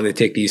like want to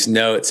take these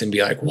notes and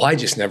be like, well, I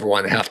just never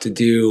want to have to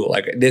do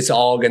like this,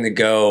 all going to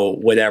go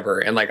whatever.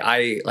 And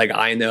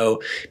I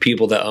know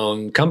people that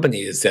own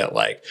companies that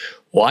like,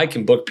 well, I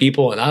can book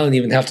people and I don't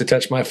even have to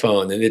touch my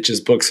phone and it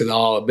just books it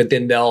all. But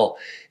then they'll,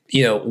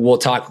 we'll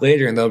talk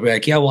later and they'll be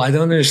like, yeah, well, I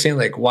don't understand.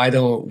 Like, why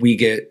don't we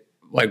get,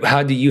 like,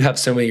 how do you have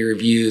so many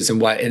reviews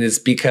and what? And it's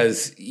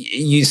because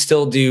you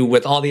still do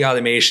with all the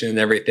automation and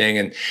everything.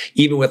 And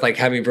even with like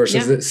having virtual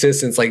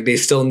assistants, like they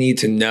still need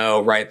to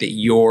know, right, that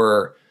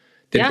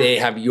they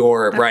have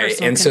your,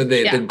 right. And so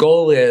the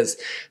goal is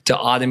to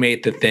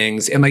automate the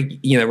things. And like,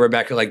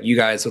 Rebecca, like you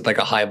guys with like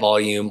a high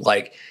volume,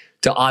 like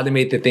to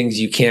automate the things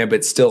you can,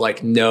 but still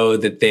like know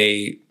that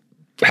they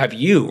have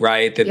you,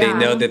 right? That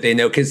they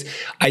know. Cause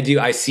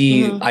I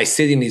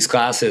sit in these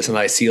classes and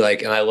I see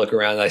like, and I look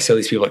around and I see all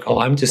these people like, oh,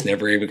 I'm just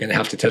never even going to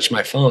have to touch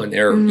my phone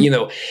or, and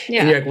you're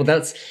like, well,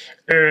 that's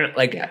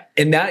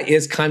and that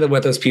is kind of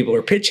what those people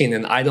are pitching.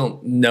 And I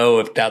don't know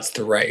if that's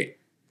the right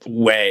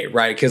way,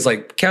 right? Cause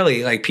like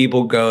Kelly, like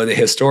people go to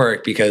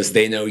Historic because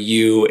they know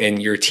you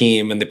and your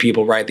team and the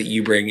people, right, that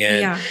you bring in.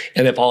 Yeah.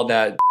 And if all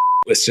that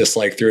was just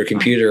like through a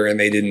computer and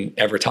they didn't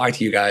ever talk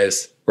to you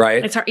guys,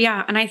 right? It's hard.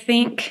 Yeah. And I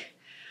think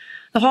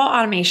the whole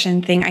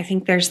automation thing, I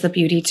think there's the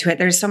beauty to it.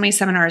 There's so many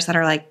seminars that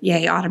are like,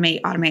 yay,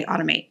 automate, automate,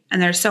 automate. And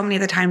there's so many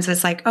of the times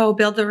it's like, oh,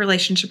 build the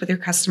relationship with your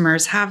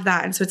customers, have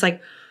that. And so it's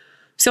like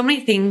so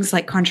many things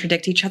like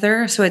contradict each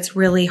other. So it's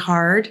really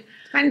hard.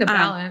 It's kind of a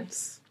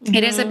balance.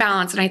 It is a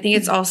balance. And I think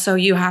it's also,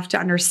 you have to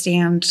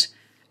understand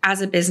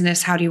as a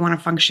business, how do you want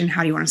to function?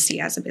 How do you want to see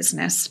as a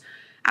business?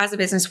 As a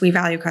business, we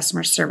value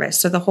customer service.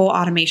 So the whole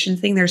automation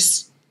thing,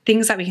 there's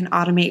things that we can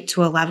automate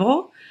to a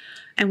level.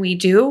 And we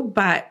do,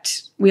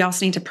 but we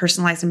also need to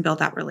personalize and build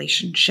that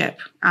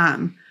relationship.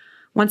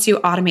 Once you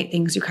automate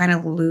things, you kind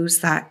of lose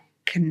that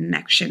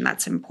connection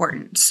that's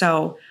important.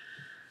 So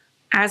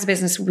as a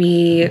business,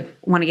 we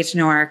want to get to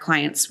know our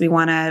clients. We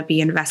want to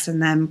be invested in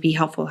them, be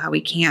helpful how we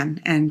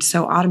can. And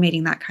so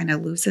automating that kind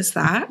of loses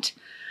that.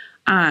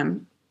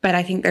 But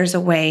I think there's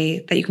a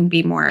way that you can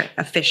be more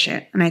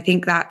efficient. And I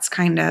think that's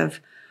kind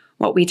of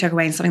what we took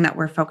away, and something that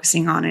we're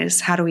focusing on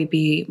is how do we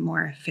be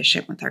more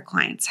efficient with our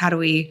clients? How do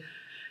we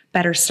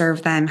better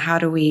serve them? How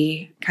do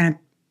we kind of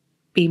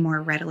be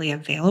more readily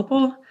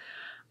available?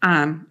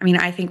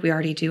 I think we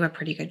already do a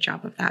pretty good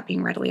job of that,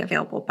 being readily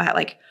available, but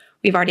like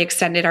we've already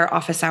extended our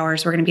office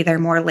hours. We're going to be there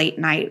more late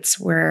nights.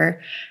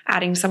 We're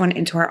adding someone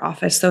into our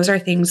office. Those are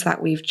things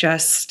that we've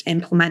just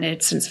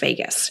implemented since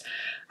Vegas.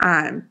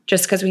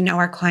 Just because we know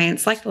our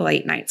clients like the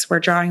late nights. We're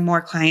drawing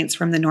more clients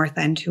from the North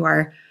End who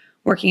are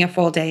working a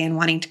full day and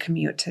wanting to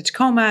commute to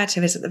Tacoma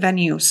to visit the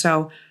venue.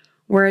 So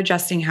we're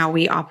adjusting how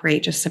we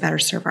operate just to better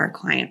serve our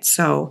clients.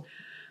 So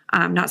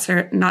not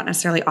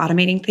necessarily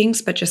automating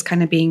things, but just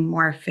kind of being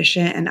more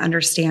efficient and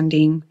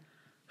understanding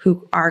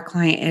who our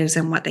client is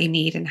and what they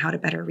need and how to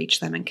better reach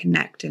them and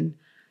connect and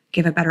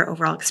give a better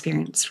overall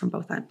experience from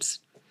both ends.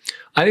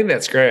 I think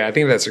that's great. I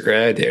think that's a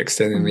great idea,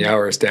 extending the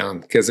hours down.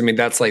 Because, I mean,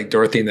 that's like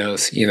Dorothy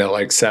knows,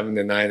 like 7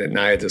 to 9 at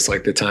night is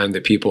like the time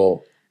that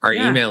people are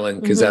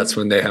emailing because that's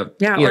when they have,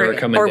 or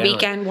coming or down.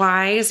 weekend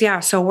wise. Yeah.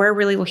 So we're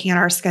really looking at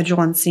our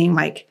schedule and seeing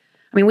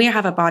we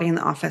have a body in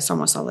the office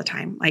almost all the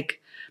time. But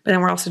then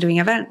we're also doing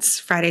events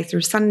Friday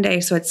through Sunday.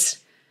 So it's,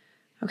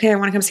 okay, I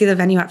want to come see the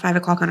venue at 5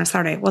 o'clock on a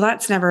Saturday. Well,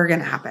 that's never going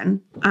to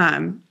happen.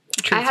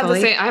 I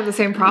have the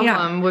same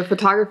problem with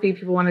photography.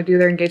 People want to do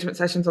their engagement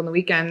sessions on the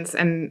weekends,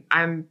 and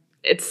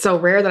it's so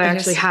rare that I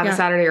actually have a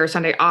Saturday or a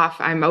Sunday off.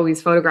 I'm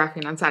always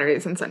photographing on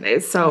Saturdays and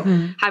Sundays. So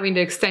having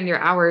to extend your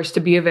hours to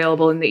be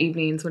available in the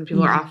evenings when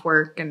people are off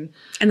work and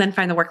then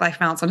find the work-life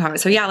balance on top of it.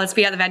 So let's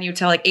be at the venue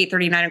till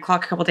 8:30, 9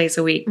 o'clock a couple days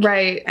a week.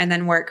 Right. And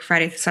then work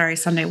Friday, Saturday,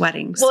 Sunday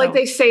weddings. Well, like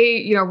they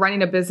say,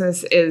 running a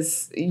business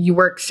is you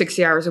work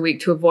 60 hours a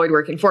week to avoid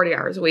working 40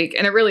 hours a week.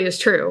 And it really is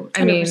true.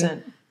 I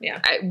 100%.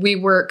 mean, we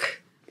work...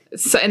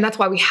 So, and that's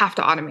why we have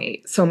to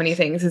automate so many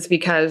things, is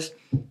because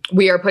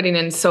we are putting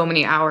in so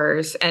many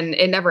hours and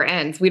it never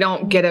ends. We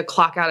don't get a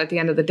clock out at the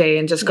end of the day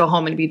and just go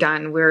home and be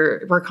done.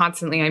 We're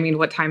constantly,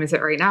 what time is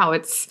it right now?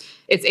 It's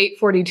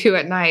 8:42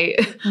 at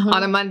night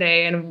on a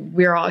Monday, and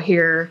we're all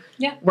here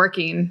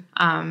working.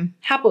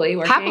 Happily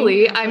working.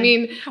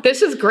 Happily.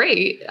 This is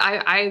great.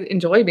 I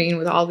enjoy being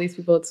with all these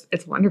people.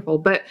 It's wonderful.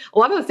 But a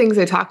lot of the things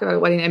they talked about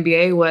at Wedding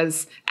MBA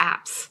was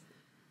apps,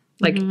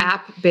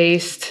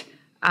 app-based,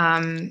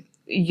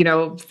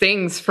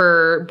 things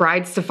for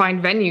brides to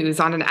find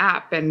venues on an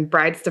app and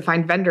brides to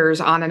find vendors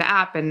on an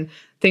app, and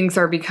things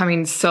are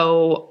becoming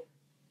so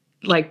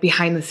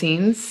behind the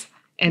scenes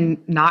and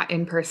not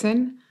in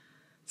person.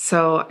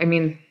 So,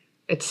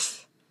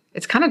 it's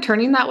kind of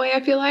turning that way, I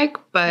feel like,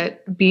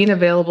 but being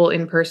available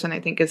in person,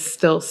 I think, is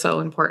still so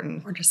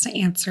important. Or just to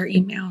answer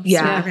emails.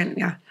 Yeah.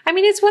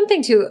 It's one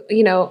thing to,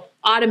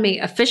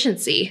 automate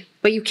efficiency,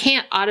 but you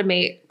can't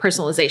automate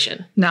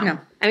personalization. No.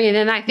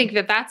 And I think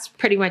that that's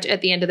pretty much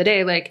at the end of the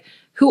day,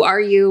 who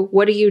are you?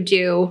 What do you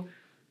do?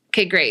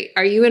 Okay, great.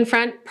 Are you in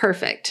front?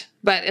 Perfect.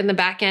 But in the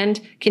back end,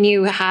 can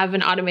you have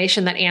an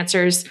automation that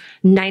answers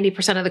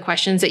 90% of the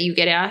questions that you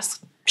get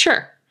asked?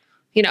 Sure.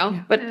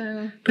 But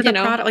the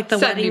product, the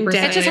wedding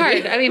day. It's just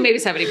hard. Maybe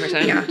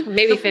 70%,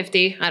 maybe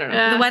 50. I don't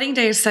know. The wedding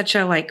day is such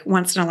a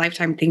once in a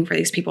lifetime thing for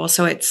these people.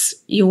 So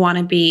you want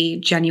to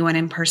be genuine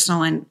and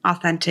personal and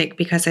authentic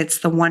because it's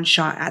the one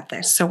shot at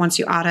this. So once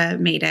you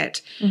automate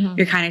it,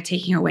 you're kind of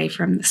taking away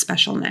from the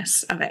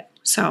specialness of it.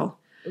 So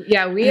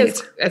we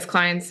as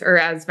clients or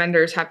as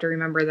vendors have to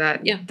remember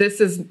that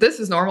this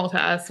is normal to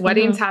us.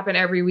 Weddings happen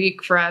every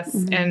week for us,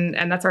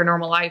 and that's our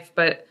normal life.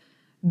 But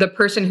the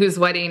person whose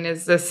wedding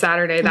is this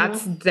Saturday,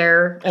 that's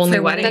their only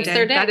wedding. That's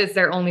their day. That is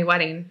their only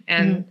wedding.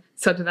 And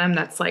so to them,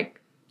 that's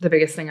the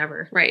biggest thing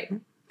ever. Right.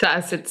 To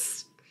us,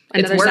 it's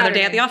another work.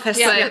 Saturday at the office.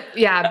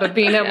 But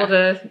being able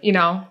to,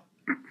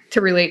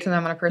 to relate to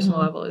them on a personal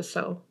level is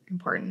so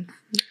important.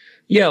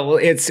 Yeah, well,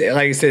 it's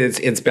like I said,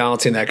 it's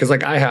balancing that because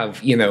I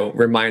have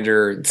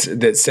reminders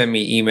that send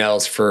me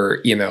emails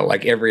for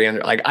every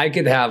I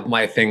could have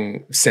my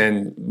thing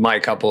send my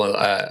couple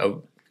a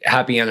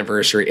happy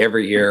anniversary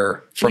every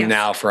year from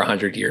now for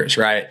 100 years,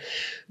 right?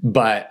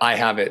 But I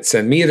have it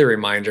send me the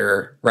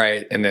reminder,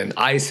 right? And then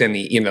I send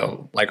the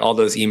all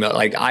those emails,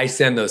 I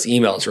send those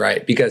emails,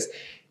 right? Because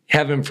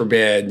heaven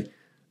forbid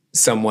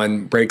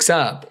someone breaks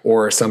up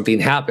or something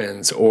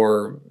happens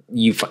or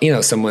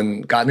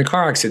someone got in a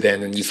car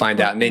accident and you find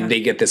out and then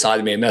they get this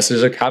automated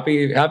message like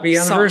happy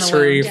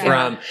anniversary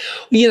from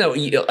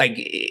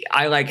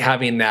I like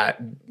having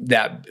that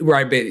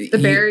right the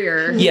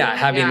barrier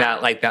having that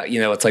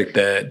it's like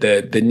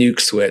the nuke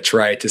switch,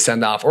 right, to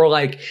send off or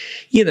I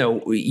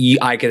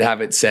could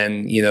have it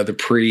send the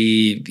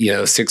pre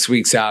 6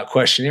 weeks out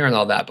questionnaire and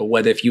all that, but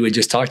what if you would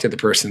just talk to the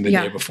person the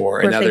day before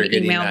or and now they're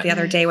getting getting emailed the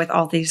other day with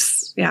all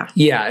these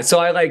so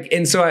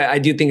I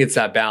do think it's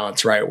that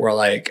balance, right,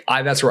 where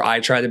that's where I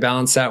try to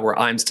balance that, where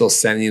I'm still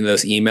sending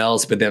those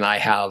emails, but then I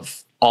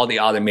have all the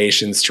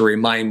automations to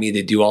remind me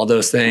to do all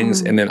those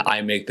things. And then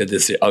I make the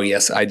decision, oh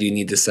yes, I do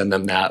need to send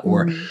them that.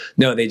 Or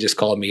no, they just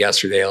called me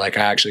yesterday. I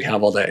actually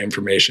have all that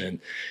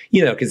information,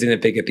 because then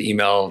if they get the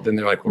email, then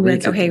they're like, well,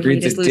 Reed's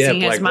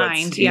losing his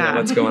mind.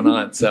 What's going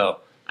on?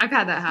 So I've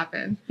had that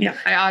happen. Yeah.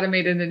 I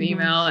automated an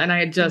email and I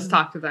had just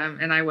talked to them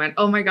and I went,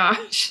 oh my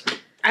gosh.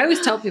 I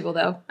always tell people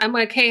though, I'm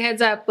like, hey, heads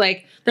up,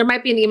 there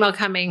might be an email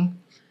coming.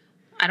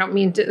 I don't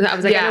mean to, I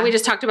was like, I know we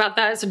just talked about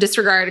that. So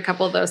disregard a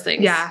couple of those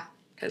things. Yeah.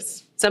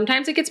 Because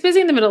sometimes it gets busy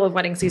in the middle of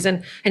wedding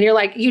season and you're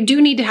like, you do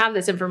need to have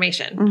this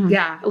information.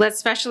 Yeah.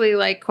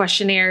 Especially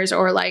questionnaires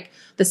or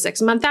the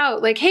 6 month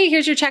out, hey,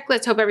 here's your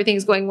checklist. Hope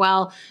everything's going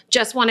well.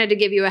 Just wanted to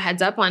give you a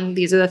heads up on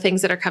these are the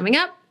things that are coming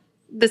up.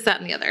 This,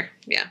 that, and the other.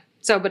 Yeah.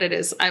 So, but it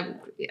is,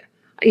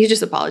 you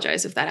just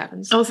apologize if that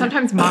happens. Oh,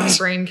 sometimes mom's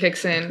brain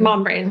kicks in.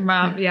 Mom brain.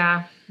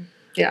 Yeah.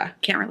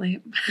 Can't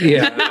relate.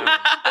 Yeah.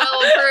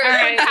 Well, for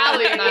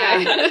Callie and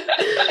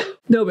I.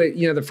 No, but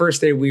the first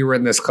day we were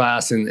in this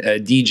class, and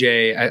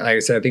DJ, like I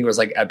said, I think it was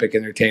like Epic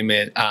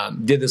Entertainment,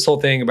 did this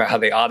whole thing about how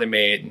they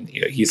automate. And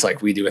he's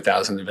like, we do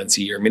 1,000 events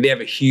a year. I mean, they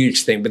have a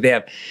huge thing, but they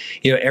have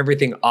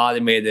everything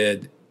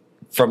automated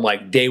from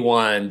like day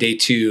 1, day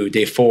 2,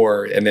 day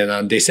 4, and then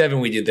on day 7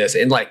 we did this.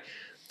 And like,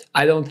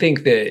 I don't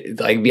think that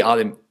like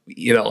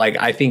like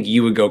I think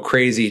you would go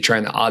crazy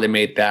trying to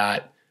automate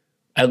that.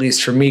 At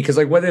least for me, because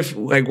what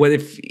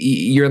if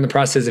you're in the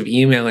process of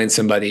emailing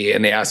somebody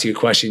and they ask you a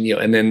question,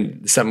 and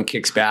then something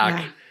kicks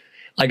back,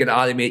 like an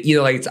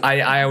automate,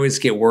 I always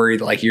get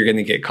worried like you're going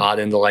to get caught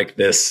into like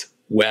this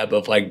web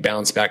of like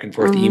bounce back and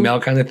forth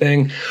email kind of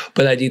thing.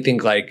 But I do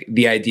think like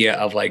the idea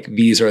of like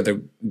these are the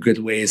good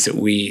ways that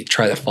we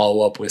try to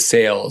follow up with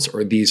sales,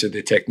 or these are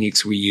the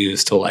techniques we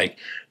use to like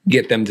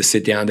get them to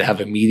sit down to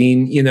have a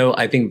meeting.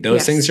 I think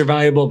those things are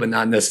valuable, but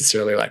not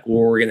necessarily like, well,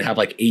 we're going to have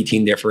like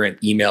 18 different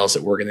emails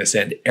that we're going to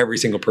send every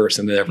single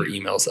person that ever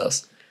emails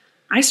us.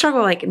 I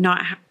struggle like I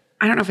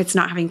don't know if it's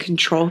not having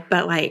control,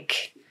 but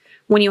like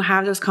when you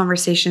have those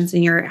conversations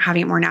and you're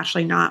having it more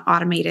naturally, not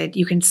automated,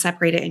 you can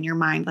separate it in your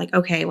mind. Like,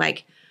 okay,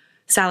 like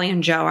Sally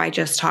and Joe, I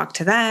just talked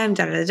to them,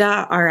 da, da,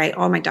 da. All right,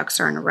 all my ducks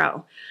are in a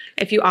row.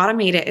 If you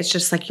automate it, it's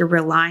just like you're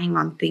relying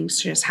on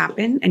things to just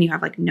happen and you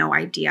have like no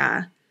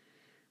idea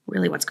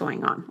really what's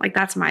going on. Like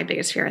that's my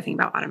biggest fear, I think,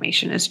 about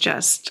automation, is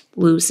just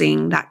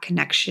losing that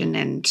connection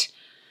and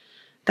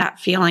that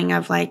feeling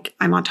of like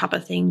I'm on top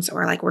of things,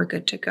 or like we're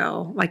good to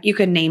go. Like you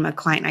could name a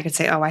client and I could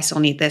say, oh, I still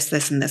need this,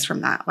 this, and this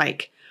from that.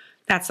 Like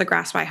that's the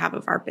grasp I have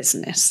of our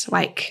business.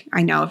 Like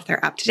I know if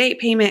they're up to date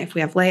payment, if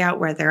we have layout,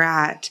 where they're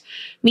at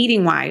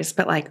meeting wise,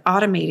 but like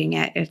automating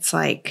it, it's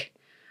like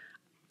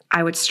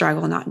I would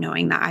struggle not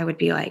knowing that. I would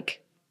be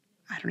like,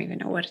 I don't even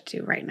know what to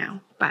do right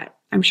now, but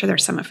I'm sure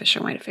there's some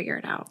efficient way to figure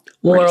it out.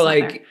 Well, or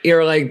like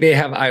they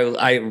have,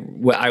 I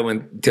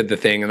went to the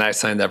thing and I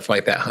signed up for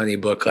like that honey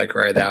book, like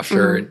right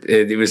after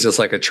it was just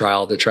like a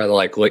trial to try to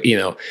like, look,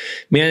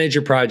 manage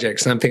your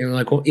projects. And I'm thinking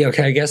like, well,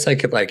 okay, I guess I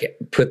could like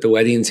put the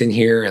weddings in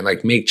here and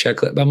like make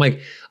checklist. But I'm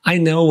like, I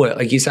know what,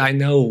 like you said, I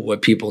know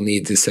what people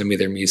need to send me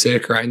their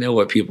music, or I know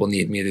what people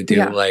need me to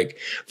do. Like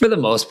for the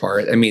most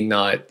part, I mean,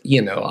 not,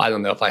 I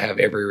don't know if I have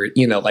every,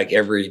 like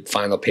every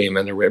final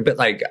payment or whatever, but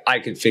like I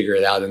could figure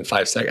it out in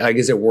 5 seconds. Like,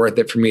 is it worth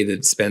it for me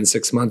to spend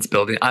 6 months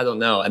building? I don't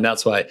know. And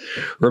that's why,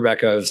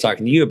 Rebecca, I was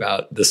talking to you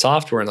about the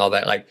software and all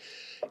that. Like,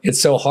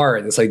 it's so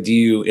hard. It's like,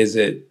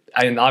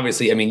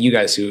 obviously, I mean, you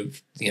guys who,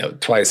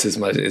 twice as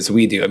much as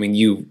we do, I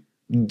mean,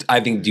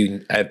 I think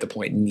do at the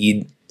point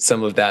need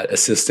some of that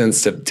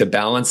assistance to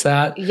balance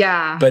that.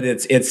 Yeah. But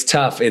it's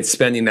tough. It's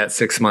spending that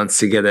 6 months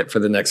to get it for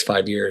the next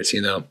 5 years,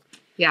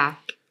 Yeah.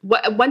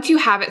 Once you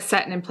have it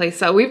set and in place,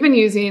 so we've been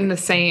using the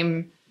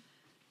same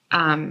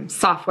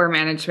software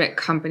management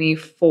company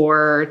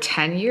for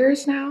 10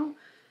 years now.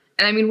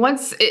 And I mean,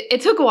 once it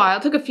took a while,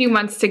 it took a few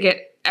months to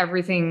get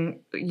everything,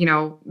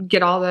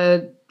 get all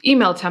the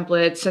email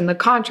templates and the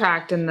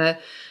contract and the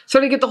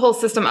sort of get the whole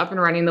system up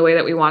and running the way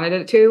that we wanted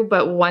it to.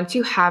 But once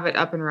you have it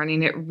up and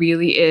running, it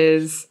really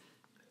is,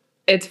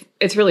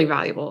 it's really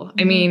valuable.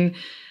 I mean,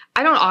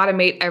 I don't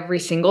automate every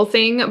single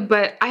thing,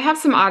 but I have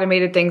some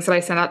automated things that I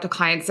send out to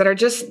clients that are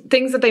just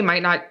things that they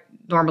might not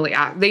normally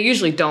ask. They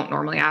usually don't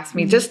normally ask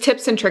me, just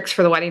tips and tricks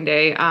for the wedding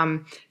day.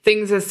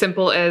 Things as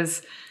simple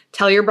as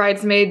tell your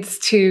bridesmaids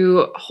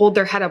to hold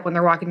their head up when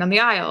they're walking down the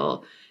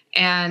aisle.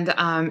 And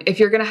if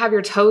you're going to have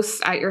your toasts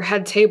at your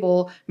head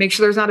table, make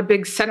sure there's not a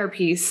big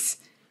centerpiece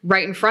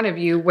right in front of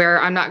you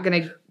where I'm not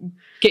going to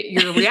get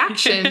your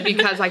reaction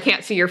because I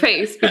can't see your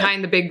face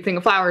behind the big thing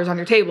of flowers on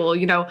your table.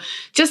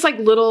 Just like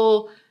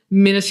little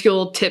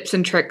minuscule tips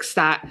and tricks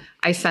that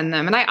I send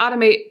them. And I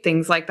automate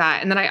things like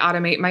that. And then I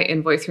automate my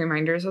invoice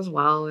reminders as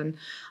well. And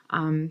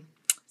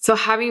so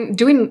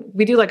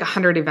we do like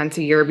 100 events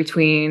a year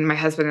between my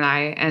husband and I,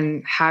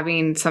 and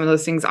having some of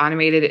those things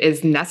automated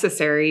is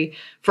necessary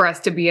for us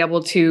to be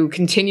able to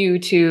continue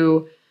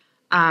to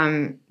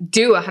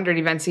do 100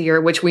 events a year,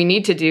 which we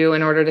need to do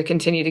in order to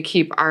continue to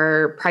keep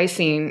our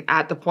pricing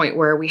at the point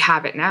where we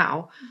have it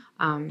now.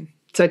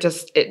 So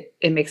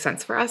it makes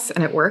sense for us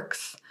and it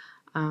works.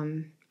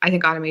 I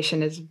think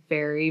automation is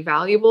very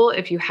valuable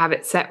if you have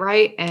it set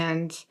right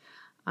and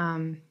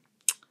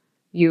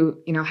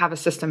you have a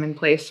system in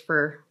place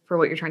for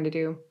what you're trying to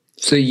do.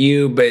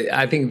 But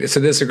I think, so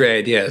this is a great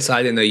idea. So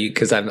I didn't know you,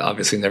 because I've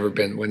obviously never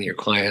been one of your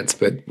clients,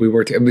 but we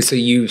worked, so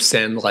you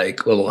send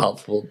like little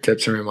helpful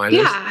tips and reminders?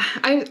 Yeah,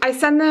 I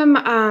send them,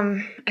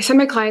 I send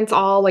my clients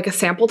all like a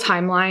sample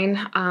timeline.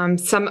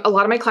 A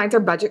lot of my clients are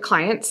budget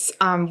clients,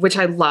 which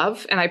I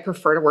love and I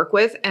prefer to work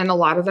with. And a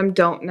lot of them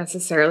don't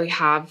necessarily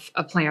have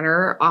a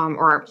planner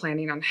or aren't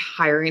planning on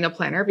hiring a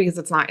planner because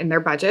it's not in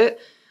their budget.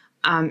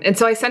 And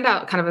so I send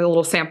out kind of a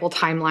little sample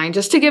timeline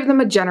just to give them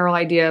a general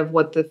idea of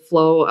what the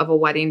flow of a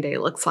wedding day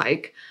looks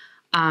like.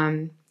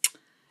 And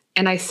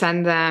I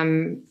send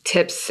them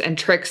tips and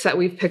tricks that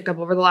we've picked up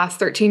over the last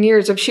 13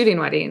 years of shooting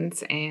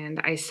weddings.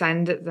 And I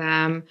send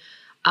them,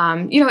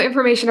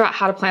 information about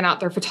how to plan out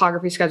their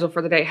photography schedule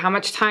for the day. How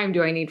much time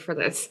do I need for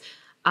this?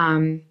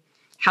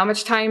 how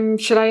much time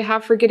should I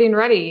have for getting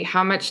ready?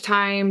 How much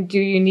time do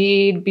you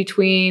need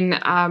between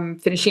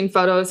finishing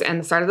photos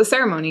and the start of the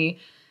ceremony?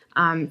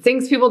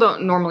 Things people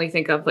don't normally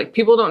think of. Like,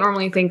 people don't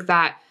normally think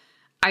that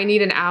I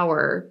need an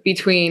hour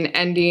between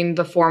ending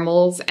the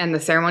formals and the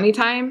ceremony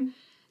time.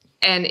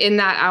 And in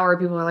that hour,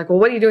 people are like, well,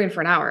 what are you doing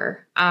for an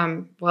hour?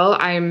 Well,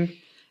 I'm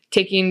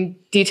taking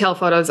detail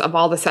photos of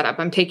all the setup.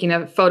 I'm taking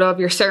a photo of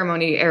your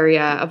ceremony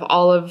area, of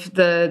all of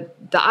the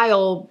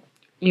aisle,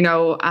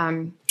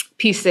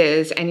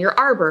 pieces and your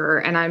arbor.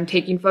 And I'm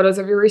taking photos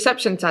of your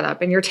reception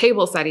setup and your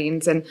table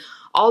settings and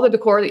all the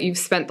decor that you've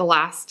spent the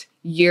last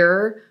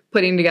year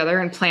putting together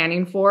and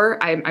planning for.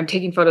 I'm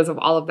taking photos of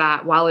all of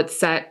that while it's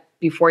set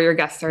before your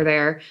guests are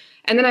there.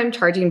 And then I'm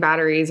charging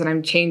batteries and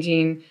I'm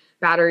changing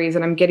batteries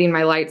and I'm getting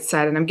my lights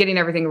set and I'm getting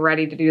everything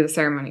ready to do the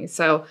ceremony.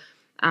 So,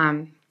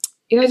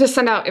 just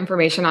send out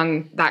information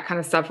on that kind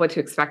of stuff, what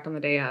to expect on the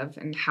day of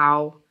and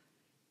how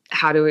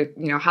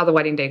the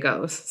wedding day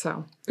goes.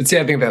 So, see,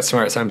 I think that's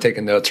smart. So I'm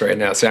taking notes right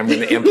now. So I'm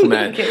going to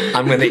implement.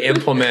 I'm going to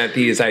implement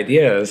these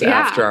ideas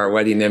after our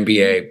Wedding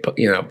MBA,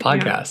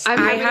 podcast.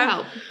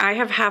 Yeah. I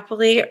have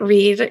happily.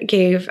 Reed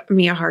gave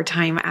me a hard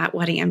time at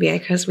Wedding MBA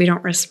because we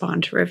don't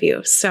respond to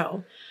reviews.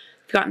 So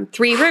I've gotten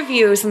 3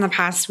 reviews in the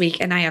past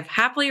week, and I have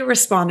happily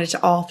responded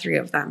to all 3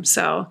 of them.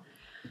 So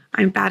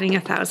I'm batting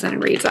 1,000 in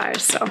Reed's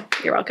eyes, so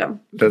you're welcome.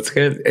 That's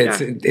good.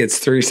 It's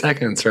 3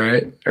 seconds,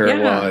 right? Or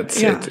but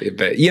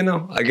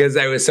I guess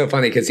that was so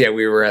funny because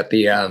we were at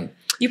the.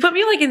 You put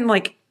me in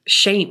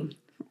shame.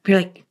 You're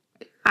like,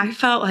 I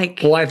felt like.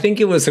 Well, I think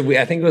it was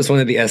one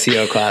of the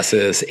SEO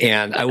classes,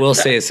 and I will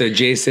say, so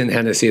Jason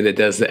Hennessy that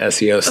does the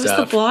SEO stuff. It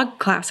was the blog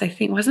class, I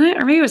think, wasn't it?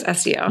 Or maybe it was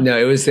SEO. No,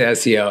 it was the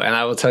SEO, and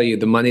I will tell you,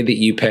 the money that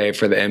you pay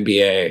for the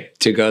MBA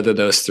to go to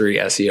those 3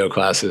 SEO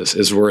classes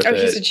is worth it.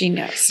 He's a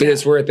genius. But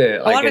it's worth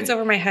it. A lot of it's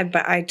over my head,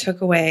 but I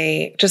took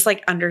away just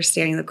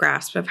understanding the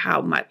grasp of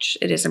how much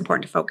it is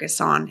important to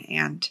focus on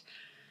and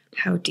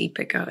how deep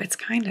it goes. It's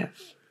kind of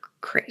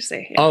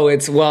crazy. Yeah. Oh,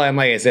 and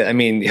like I said, I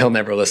mean, he'll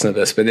never listen to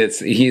this, but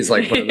he's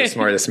one of the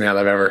smartest man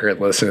I've ever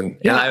heard listen.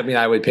 Yeah. And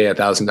I would pay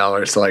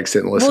 $1,000 to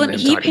sit and listen to him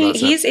talk about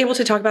stuff. He's able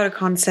to talk about a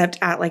concept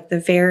at the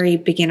very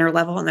beginner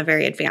level and the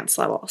very advanced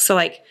level. So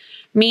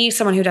me,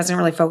 someone who doesn't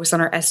really focus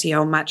on our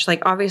SEO much,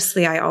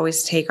 obviously I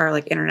always take our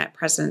internet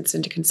presence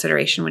into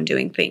consideration when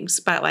doing things,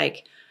 but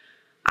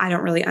I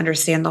don't really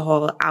understand the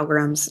whole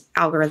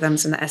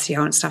algorithms and the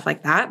SEO and stuff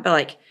like that.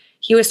 But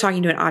he was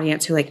talking to an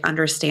audience who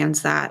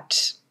understands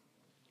that.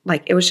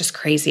 It was just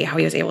crazy how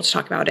he was able to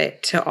talk about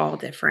it to all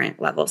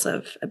different levels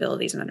of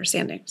abilities and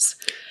understandings.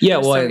 Yeah,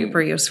 well,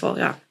 super useful.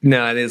 Yeah.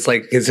 No, and it's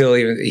because so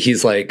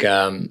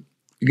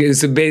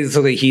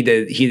basically he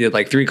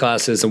did 3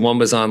 classes, and one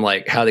was on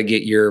how to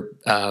get your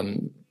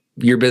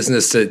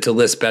business to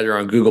list better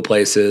on Google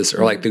Places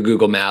or the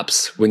Google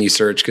Maps when you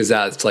search, because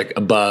that's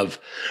above,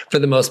 for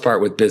the most part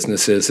with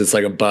businesses, it's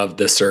above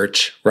the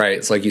search, right?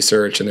 It's you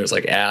search and there's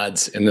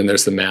ads and then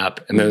there's the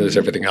map and then there's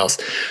everything else.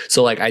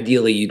 So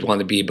ideally you'd want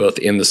to be both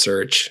in the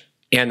search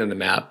and in the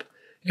map.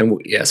 And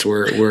yes,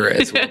 we're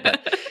as well.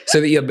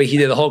 But he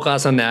did a whole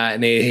class on that,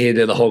 and he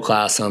did a whole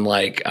class on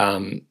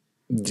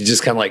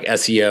just kind of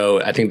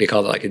SEO. I think they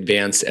call it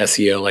advanced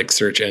SEO,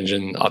 search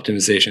engine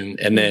optimization.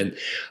 And then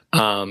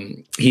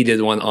he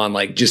did one on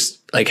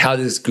how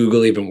does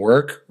Google even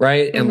work,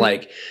 right? Mm-hmm.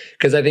 And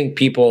because I think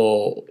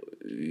people,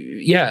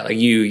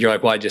 you're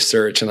well, I just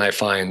search and I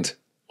find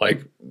I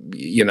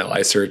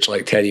search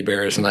teddy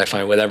bears and I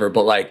find whatever,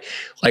 but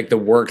the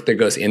work that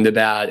goes into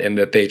that, and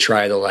that they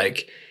try to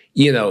break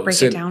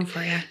it down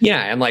for you.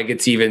 Yeah, and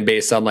it's even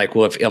based on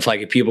well,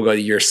 if people go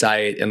to your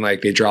site and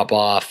they drop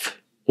off,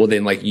 well,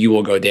 then you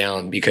will go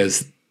down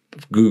because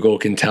Google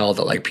can tell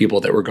that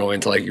people that were going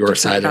to your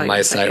site or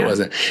my site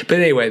wasn't. But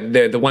anyway,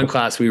 the one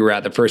class we were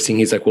at, the first thing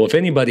he's well, if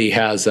anybody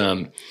has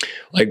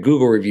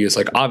Google reviews,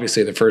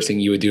 obviously the first thing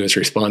you would do is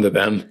respond to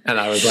them. And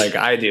I was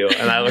I do.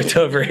 And I looked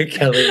over at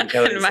Kelly, and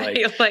Kelly's and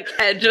my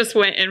head just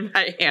went in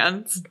my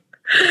hands.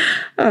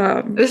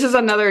 This is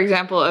another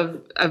example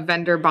of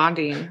vendor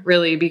bonding,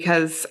 really,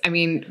 because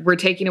we're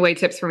taking away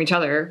tips from each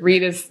other.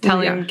 Reed is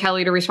telling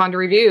Kelly to respond to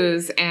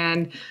reviews,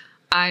 and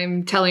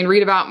I'm telling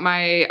Reed about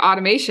my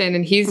automation,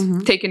 and he's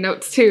taking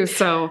notes too.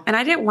 So, and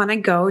I didn't want to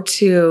go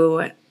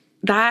to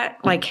that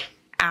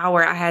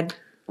hour. I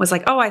was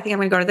oh, I think I'm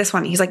going to go to this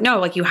one. He's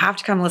no, you have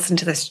to come listen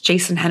to this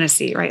Jason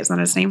Hennessy, right? Isn't that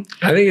his name?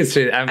 I think it's.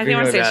 I think I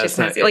want to say it's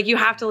Jason Hennessy. You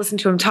have to listen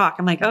to him talk.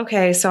 I'm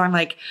okay. So I'm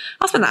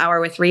I'll spend the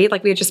hour with Reed.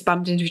 We had just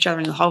bumped into each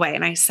other in the hallway,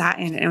 and I sat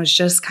in, and it was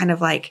just kind of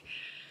to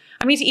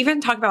even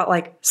talk about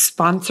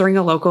sponsoring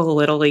a local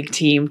Little League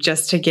team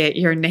just to get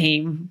your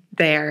name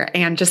there,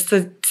 and just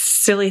the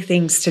silly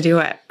things to do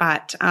it.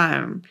 But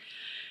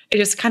it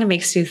just kind of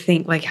makes you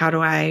think, how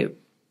do I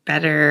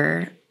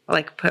better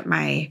put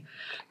my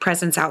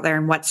presence out there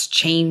and what's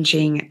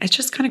changing? It's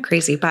just kind of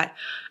crazy. But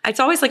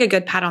it's always a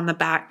good pat on the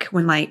back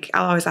when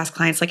I'll always ask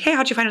clients hey,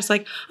 how'd you find us? Oh,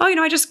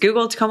 I just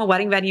Googled Tacoma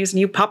wedding venues and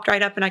you popped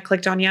right up and I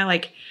clicked on you.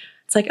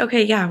 It's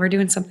okay, yeah, we're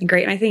doing something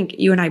great. And I think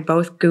you and I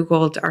both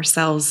Googled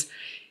ourselves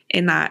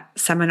in that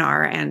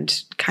seminar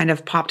and kind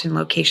of popped in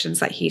locations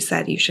that he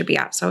said you should be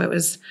at. So it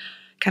was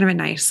kind of a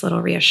nice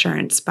little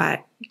reassurance,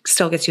 but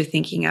still gets you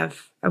thinking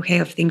of, okay,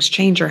 if things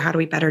change, or how do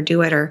we better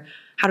do it, or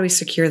how do we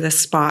secure this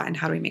spot, and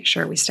how do we make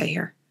sure we stay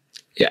here?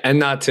 Yeah, and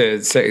not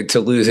to say to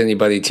lose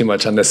anybody too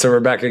much on this. So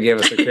Rebecca gave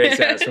us a great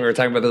ass when we were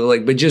talking about the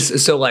like, but just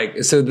so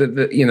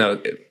the you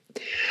know,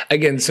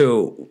 again,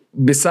 so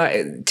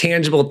beside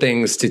tangible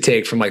things to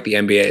take from like the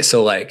MBA.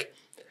 So like,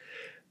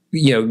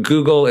 you know,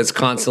 Google is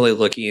constantly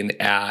looking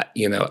at,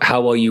 you know,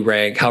 how well you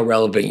rank, how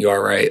relevant you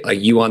are, right?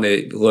 Like you want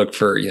to look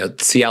for, you know,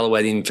 Seattle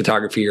wedding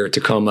photography or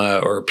Tacoma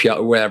or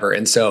whatever.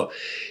 And so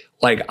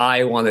like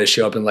I want to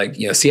show up in like,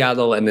 you know,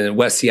 Seattle and then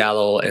West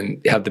Seattle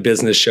and have the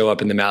business show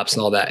up in the maps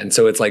and all that. And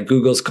so it's like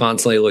Google's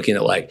constantly looking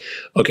at like,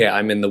 okay,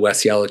 I'm in the West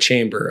Seattle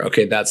Chamber.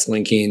 Okay, that's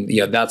linking, you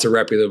know, that's a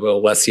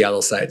reputable West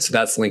Seattle site. So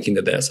that's linking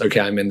to this.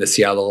 Okay, I'm in the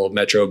Seattle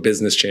Metro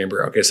Business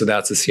Chamber. Okay, so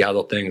that's a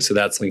Seattle thing. So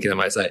that's linking to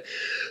my site.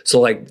 So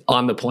like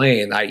on the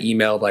plane, I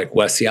emailed like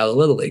West Seattle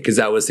Little League because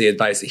that was the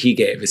advice that he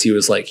gave. Is he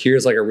was like,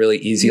 here's like a really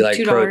easy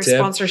like pro tip.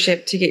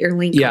 Sponsorship to get your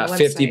link. Yeah, on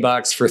the website.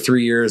 $50 for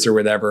 3 years or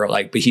whatever.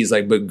 Like, but he's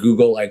like, but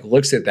Google like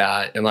looks at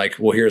that and like,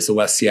 well, here's the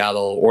West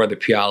Seattle or the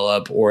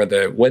Puyallup or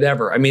the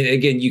whatever. I mean,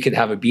 again, you could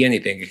have it be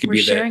anything. It could We're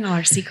be sharing all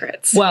our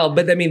secrets. Well,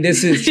 but I mean,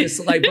 this is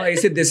just like I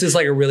said, this is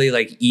like a really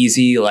like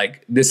easy,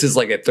 like this is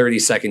like a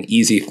 30-second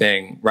easy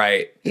thing,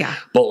 right? Yeah.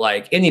 But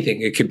like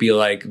anything, it could be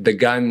like the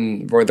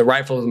gun or the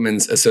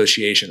Riflemen's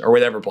Association or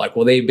whatever. But like,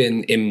 well, they've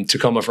been in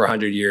Tacoma for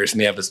 100 years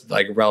and they have this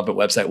like relevant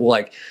website. Well,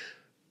 like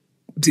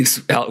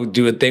just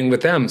do a thing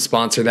with them,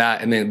 sponsor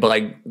that. And then, but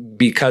like,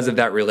 because of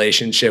that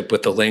relationship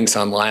with the links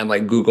online,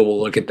 like Google will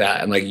look at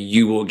that and like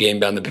you will gain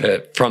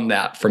benefit from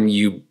that, from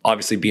you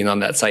obviously being on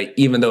that site,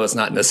 even though it's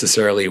not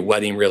necessarily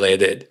wedding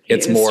related.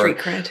 It's more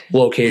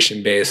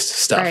location based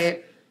stuff.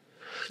 Right.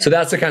 So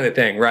that's the kind of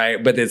thing,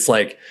 right? But it's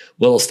like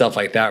little stuff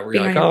like that where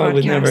you're like, oh, I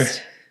would never,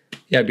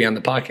 be on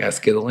the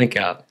podcast, get a link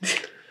out.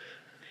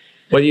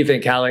 What do you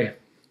think, Callie?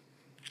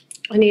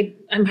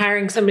 I'm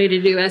hiring somebody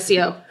to do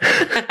SEO.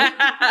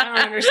 I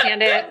don't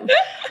understand it.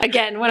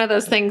 Again, one of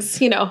those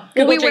things, you know.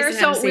 We wear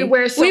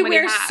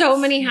so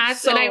many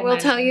hats. And I will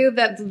tell you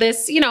that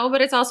this, you know,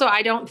 but it's also,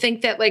 I don't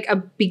think that like a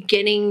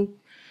beginning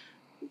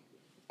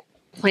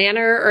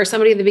planner or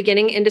somebody in the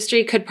beginning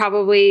industry could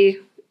probably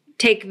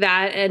take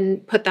that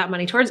and put that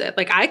money towards it.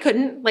 Like I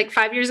couldn't, like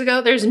 5 years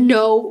ago, there's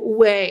no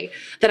way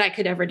that I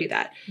could ever do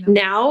that. No.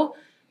 Now,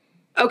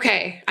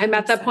 okay, I'm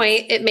at that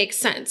point, it makes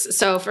sense.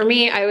 So for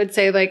me, I would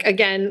say like,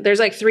 again, there's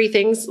like 3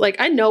 things. Like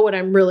I know what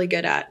I'm really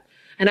good at.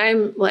 And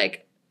I'm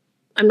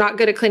not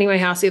good at cleaning my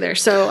house either.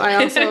 So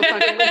I also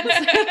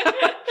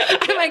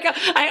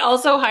I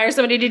also hire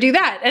somebody to do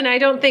that. And I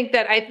don't think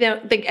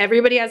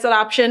everybody has that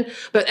option,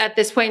 but at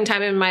this point in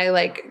time in my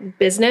like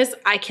business,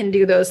 I can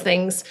do those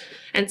things.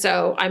 And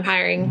so I'm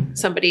hiring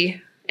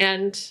somebody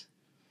and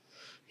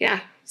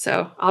yeah.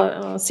 So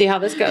I'll see how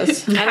this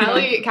goes.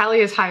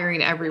 Callie is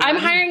hiring everyone. I'm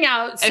hiring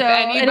out. So if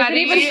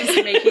anybody is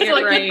making it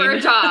looking for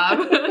a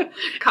job,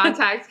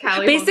 contact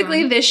Callie.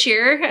 Basically, this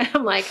year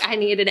I'm like, I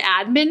need an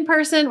admin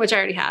person, which I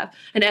already have,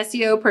 an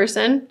SEO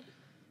person.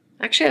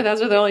 Actually,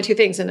 those are the only 2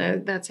 things,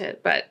 and that's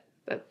it. But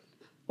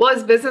well,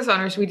 as business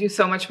owners, we do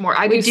so much more.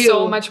 I do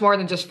so much more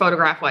than just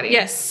photograph weddings.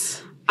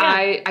 Yes,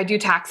 yeah. I do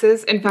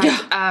taxes. In fact,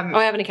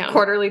 I have an account.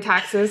 Quarterly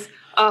taxes.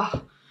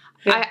 Oh,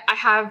 yeah. I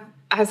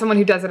have someone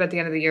who does it at the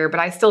end of the year, but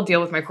I still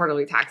deal with my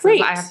quarterly taxes.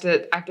 Great. I have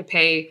to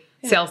pay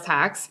sales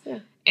tax,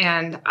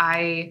 and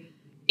I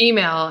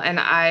email, and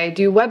I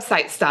do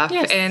website stuff,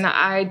 and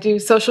I do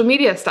social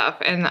media stuff,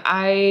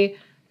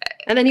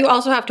 and then you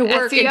also have to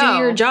work SEO, and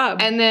do your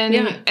job, and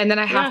then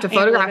I have to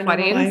photograph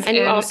weddings, and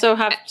you also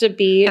have to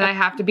be, and I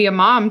have to be a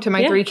mom to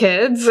my 3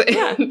 kids,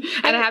 and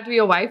I have to be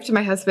a wife to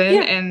my husband,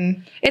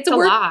 and it's a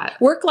lot.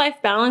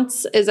 Work-life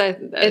balance is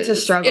it's a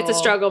struggle. It's a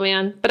struggle,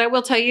 man. But I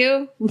will tell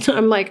you,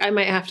 I'm like, I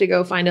might have to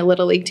go find a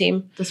little league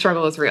team. The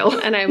struggle is real,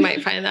 and I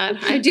might find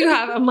that. I do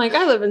have. I'm like,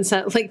 I live in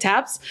Lake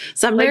Taps,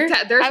 Sumner. There's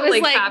a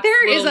Lake Taps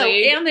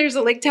there's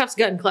a Lake Taps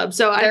gun club.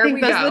 So I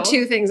think those are the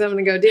 2 things I'm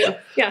going to go do.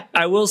 Yeah,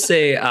 I will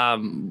say,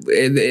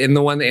 in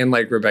the one, and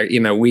like Rebecca, you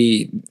know,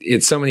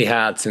 it's so many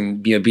hats,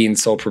 and you know, being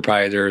sole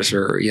proprietors,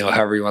 or you know,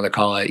 however you want to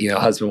call it, you know,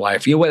 husband,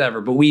 wife, you know,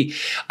 whatever. But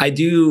I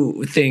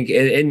do think,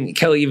 and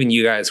Kelly, even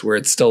you guys, where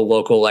it's still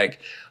local, like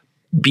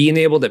being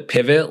able to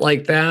pivot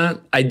like that,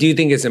 I do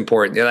think it's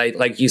important. And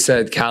like you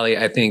said, Callie,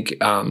 I think,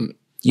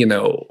 you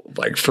know,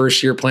 like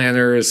first year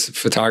planners,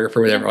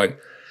 photographer, whatever, like,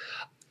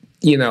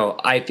 you know,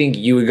 I think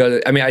you would go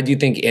to, I mean, I do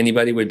think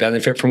anybody would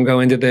benefit from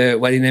going to the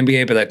Wedding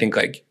MBA, but I think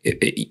like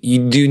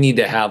you do need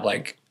to have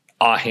like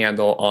a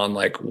handle on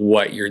like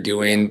what you're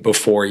doing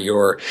before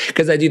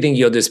because I do think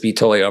you'll just be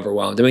totally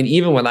overwhelmed. I mean,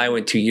 even when I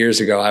went 2 years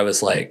ago, I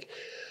was like,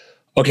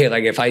 okay,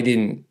 like if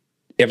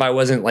I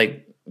wasn't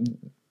like,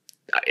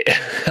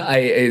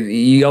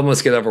 you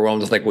almost get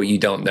overwhelmed with like what you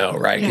don't know,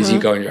 right? Because you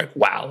go and you're like,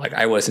 wow, like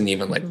I wasn't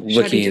even like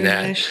looking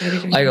at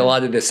like a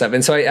lot of this stuff.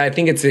 And so I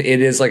think it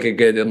is like a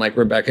good, and like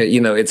Rebecca,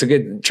 you know, it's a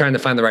good trying to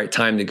find the right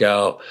time to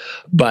go.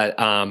 But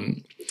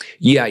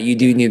Yeah, you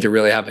do need to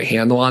really have a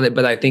handle on it.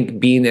 But I think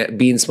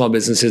being small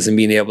businesses and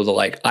being able to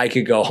like, I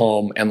could go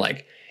home and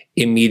like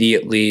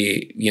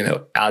immediately,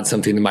 add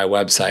something to my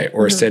website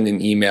or send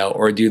an email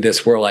or do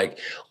this where like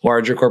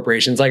larger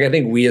corporations, like I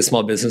think we as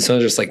small business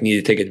owners like need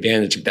to take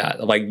advantage of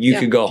that. Like you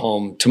could go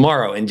home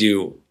tomorrow and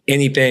do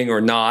anything or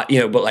not,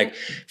 but like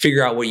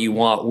figure out what you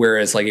want.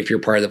 Whereas like if you're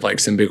part of like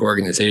some big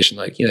organization,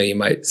 like, you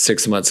might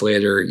 6 months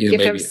later, you have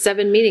maybe to have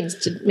 7 meetings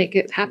to make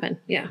it happen.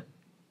 Yeah.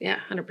 Yeah.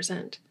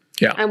 100%.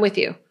 Yeah. I'm with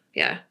you.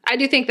 Yeah. I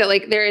do think that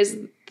like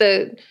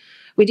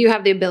we do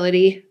have the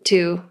ability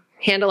to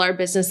handle our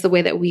business the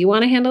way that we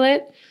want to handle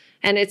it.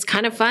 And it's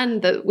kind of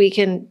fun that we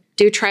can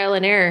do trial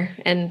and error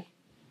and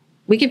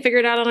we can figure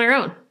it out on our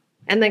own.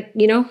 And like,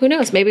 who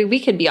knows, maybe we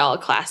could be all a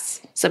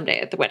class someday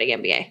at the Wedding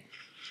MBA.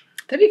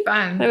 That'd be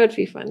fun. That would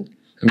be fun.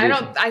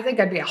 I think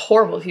I'd be a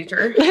horrible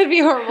teacher. That'd be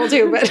horrible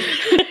too, but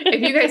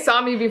if you guys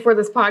saw me before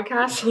this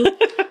podcast,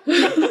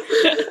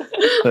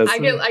 I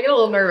get a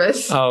little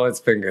nervous. Oh, it's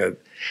been good.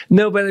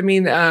 No, but I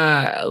mean,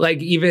 like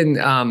even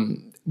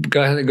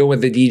go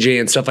with the DJ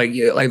and stuff like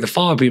the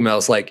follow-up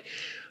emails, like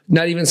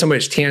not even so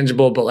much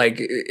tangible, but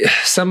like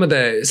some of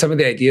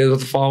the ideas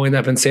with the following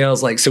up in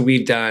sales. Like, so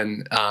we've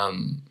done,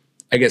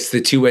 I guess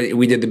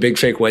we did the Big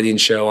Fake Wedding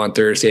show on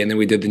Thursday, and then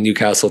we did the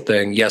Newcastle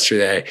thing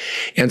yesterday.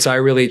 And so I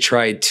really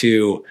tried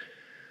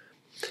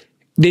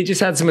they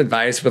just had some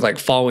advice with like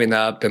following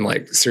up and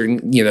like certain,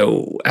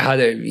 how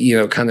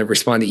to, kind of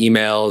respond to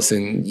emails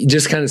and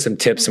just kind of some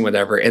tips and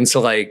whatever. And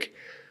so like,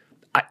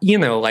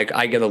 like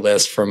I get a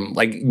list from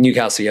like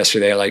Newcastle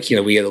yesterday, like,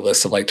 we get a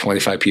list of like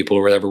 25 people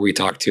or whatever we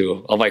talk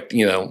to, of like,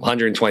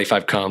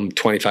 125 come,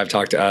 25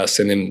 talk to us.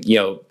 And then,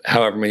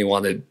 however many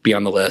want to be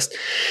on the list.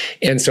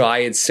 And so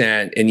I had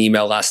sent an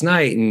email last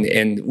night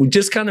and we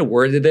just kind of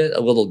worded it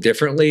a little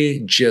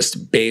differently,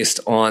 just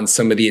based on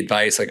some of the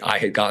advice like I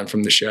had gotten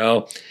from the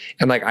show.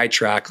 And like, I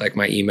track like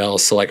my emails.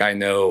 So like, I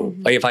know,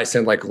 like if I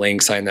send like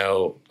links, I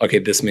know, okay,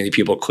 this many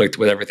people clicked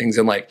whatever things.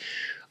 And like,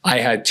 I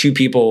had 2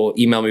 people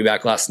email me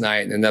back last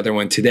night and another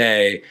one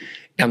today.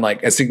 And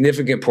like a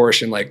significant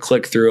portion, like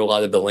click through a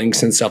lot of the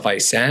links and stuff I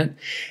sent.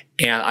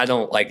 And I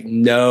don't like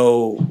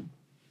know,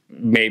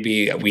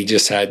 maybe we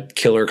just had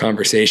killer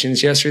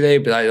conversations yesterday,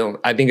 but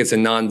I think it's a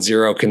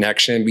non-zero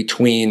connection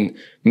between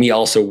me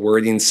also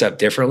wording stuff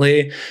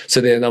differently.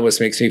 So then it almost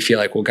makes me feel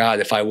like, well,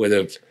 God, if I would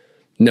have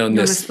known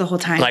this the whole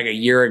time, like a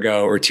year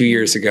ago or 2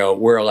 years ago,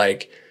 where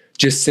like,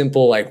 just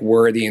simple like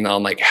wording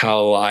on like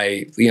how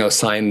I,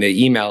 sign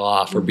the email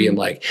off, or being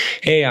like,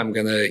 hey,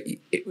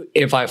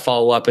 if I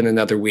follow up in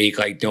another week,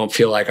 like don't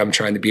feel like I'm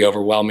trying to be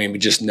overwhelming,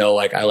 but just know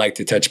like I like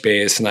to touch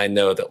base and I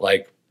know that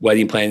like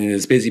wedding planning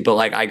is busy, but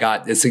like I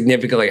got a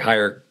significantly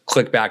higher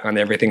click back on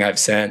everything I've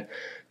sent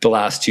the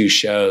last 2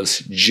 shows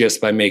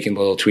just by making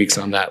little tweaks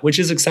on that, which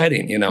is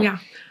exciting, Yeah.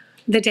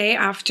 The day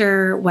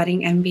after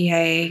Wedding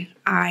MBA,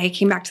 I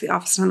came back to the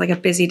office and had like a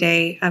busy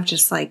day of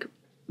just like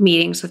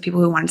meetings with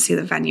people who wanted to see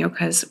the venue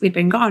because we'd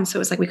been gone. So it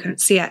was like we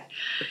couldn't see it.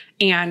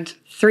 And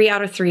 3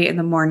 out of 3 in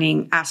the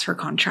morning asked for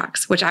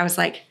contracts, which I was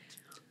like,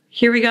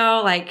 here we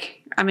go.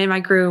 Like I'm in my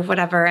groove,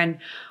 whatever. And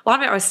a lot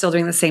of it, I was still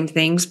doing the same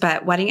things,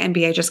 but Wedding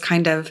MBA just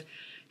kind of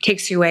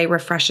takes you away,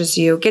 refreshes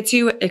you, gets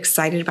you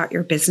excited about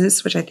your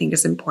business, which I think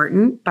is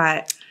important,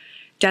 but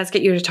does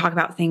get you to talk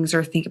about things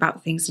or think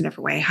about things in a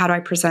different way. How do I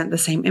present the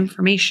same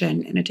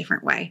information in a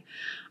different way?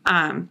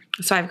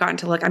 So I've gotten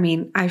to look,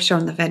 I've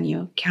shown the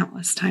venue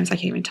countless times. I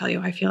can't even tell you.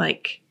 I feel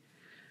like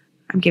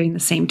I'm giving the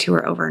same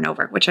tour over and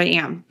over, which I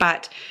am,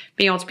 but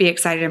being able to be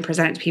excited and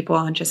present it to people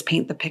and just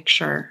paint the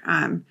picture,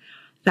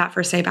 that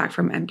first day back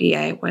from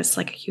MBA was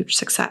like a huge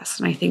success.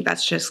 And I think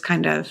that's just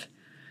kind of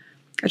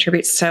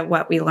attributes to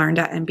what we learned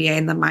at MBA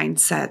and the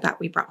mindset that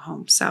we brought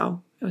home.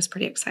 So it was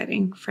pretty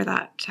exciting for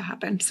that to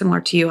happen. Similar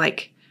to you,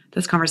 like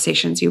those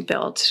conversations you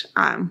built,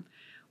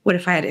 what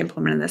if I had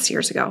implemented this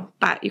years ago?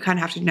 But you kind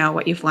of have to know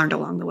what you've learned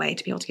along the way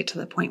to be able to get to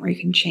the point where you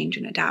can change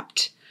and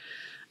adapt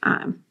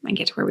and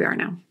get to where we are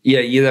now.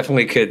 Yeah, you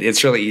definitely could.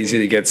 It's really easy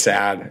to get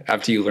sad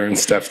after you learn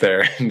stuff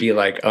there and be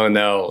like, oh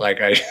no,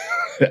 like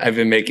I've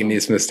been making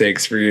these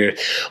mistakes for you.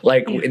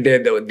 Like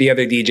the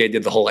other DJ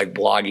did the whole like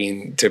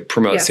blogging to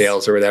promote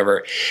sales or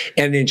whatever.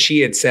 And then she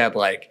had said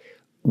like,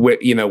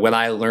 when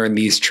I learned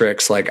these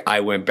tricks, like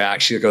I went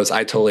back, she goes,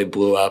 I totally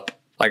blew up.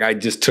 Like I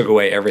just took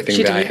away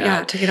everything I had.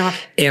 Yeah, took it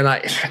off. And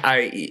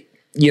I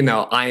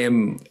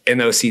am an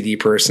OCD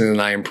person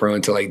and I am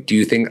prone to like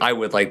do things. I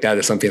would like that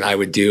is something I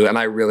would do. And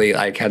I really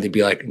like had to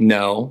be like,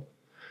 no.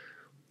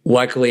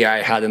 Luckily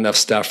I had enough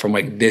stuff from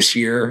like this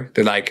year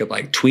that I could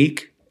like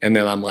tweak. And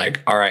then I'm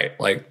like, all right,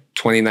 like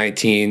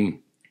 2019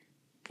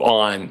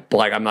 on, but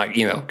like I'm not,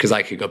 because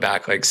I could go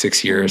back like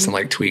 6 years and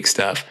like tweak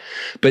stuff.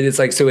 But it's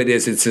like,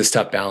 it's this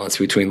tough balance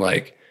between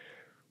like,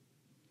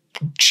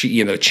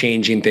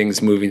 changing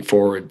things moving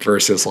forward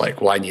versus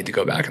like, well, I need to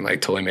go back and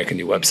like totally make a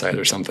new website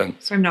or something.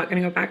 So I'm not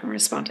going to go back and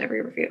respond to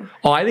every review.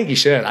 Oh, I think you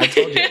should. I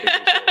told you.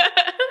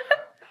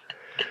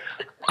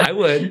 I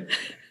would.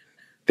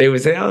 They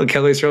would say, oh,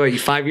 Kelly's really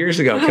 5 years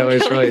ago.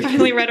 Kelly's really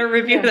finally read a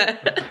review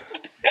that.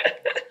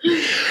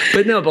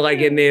 But no, but like,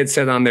 and they had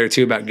said on there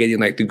too about getting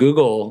like the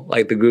Google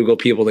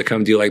people to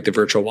come do like the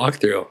virtual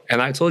walkthrough.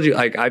 And I told you,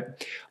 like,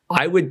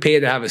 I would pay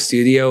to have a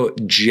studio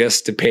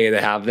just to pay to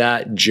have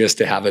that, just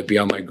to have it be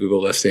on my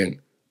Google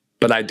listing.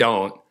 But I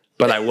don't,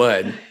 but I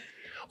would.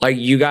 Like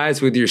you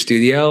guys with your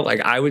studio, like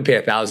I would pay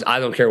 $1,000.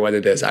 I don't care what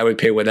it is. I would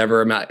pay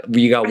whatever amount.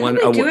 You got one.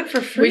 Do it for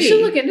free. We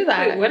should look into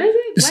that. Wait, what is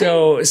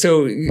it?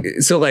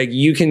 So like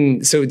you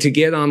can, so to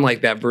get on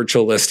like that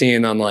virtual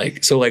listing on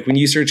like, so like when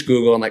you search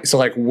Google and like, so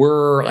like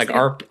we're like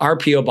our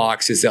PO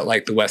box is at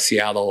like the West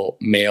Seattle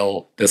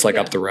mail that's like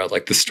up the road,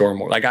 like the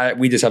Stormore. Like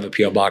we just have a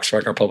PO box for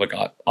like our public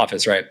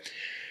office, right?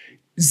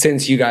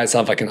 Since you guys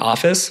have like an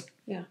office,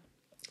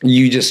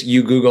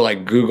 you Google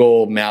like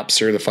Google Maps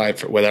certified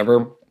for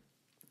whatever.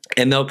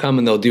 And they'll come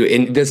and they'll do,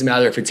 and it doesn't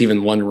matter if it's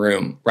even one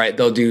room, right?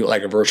 They'll do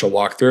like a virtual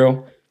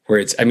walkthrough where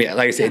it's, I mean,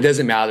 like I say, it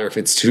doesn't matter if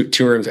it's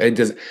two rooms, it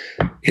doesn't,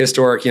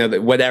 historic, you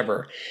know,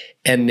 whatever.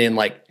 And then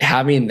like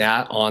having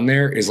that on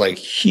there is like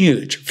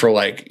huge for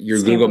like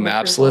your Google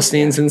Maps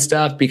listings and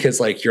stuff, because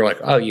like, you're like,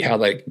 oh, you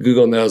have like,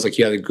 Google knows, like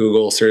you have a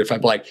Google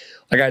certified, but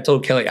like I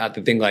told Kelly at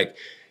the thing, like,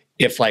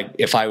 if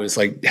I was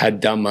like,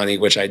 had dumb money,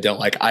 which I don't,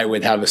 like I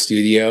would have a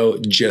studio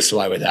just so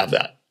I would have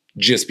that,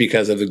 just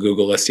because of the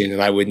Google listing.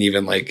 And I wouldn't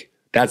even like,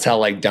 that's how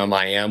like dumb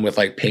I am with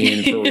like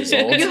paying for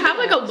results. You have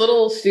like a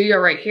little studio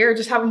right here.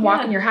 Just have them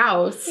walk in your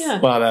house.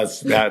 Yeah. Well,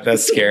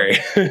 that's scary.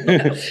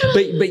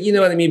 but you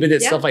know what I mean? But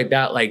it's stuff like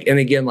that. Like, and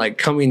again, like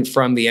coming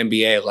from the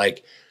MBA,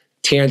 like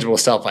tangible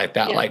stuff like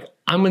that. Like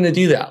I'm going to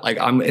do that. Like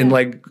and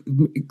like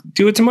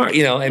do it tomorrow,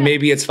 you know, and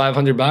maybe it's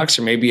 $500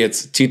 or maybe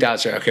it's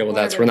 2,000. Okay. Well,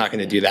 we're not going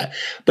to do that,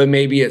 but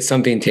maybe it's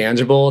something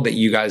tangible that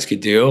you guys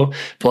could do.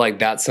 But like,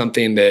 that's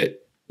something that,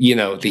 you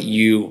know, that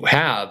you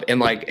have. And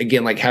like,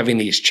 again, like having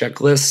these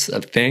checklists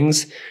of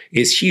things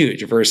is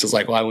huge versus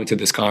like, well, I went to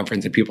this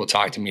conference and people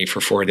talked to me for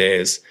 4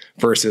 days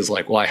versus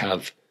like, well, I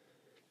have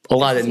a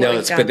lot of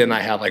notes, but then I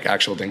have like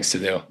actual things to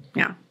do.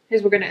 Yeah.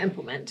 Here's what we're going to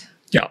implement.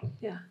 Yeah.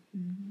 Yeah.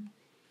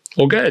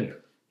 Well, good.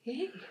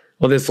 Yay.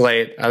 Well, this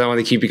late. I don't want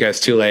to keep you guys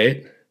too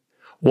late.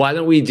 Why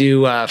don't we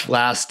do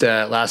last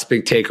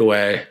big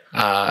takeaway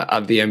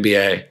of the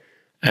MBA,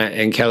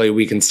 and Kelly,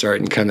 we can start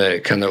and kind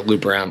of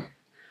loop around.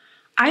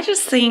 I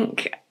just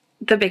think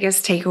the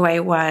biggest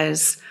takeaway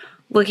was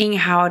looking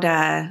how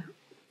to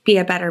be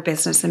a better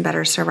business and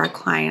better serve our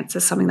clients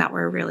is something that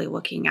we're really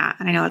looking at.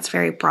 And I know it's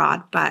very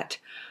broad, but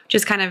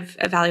just kind of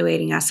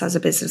evaluating us as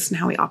a business and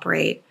how we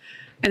operate.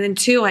 And then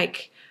two,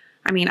 like,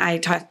 I mean, I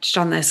touched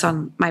on this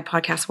on my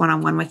podcast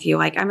one-on-one with you.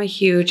 Like, I'm a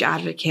huge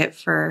advocate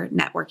for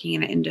networking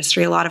in an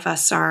industry. A lot of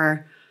us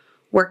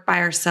work by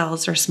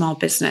ourselves or small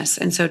business.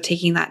 And so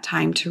taking that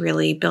time to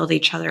really build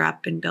each other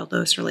up and build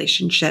those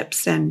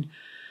relationships and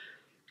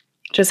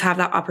just have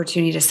that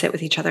opportunity to sit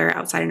with each other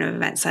outside of an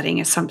event setting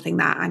is something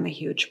that I'm a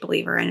huge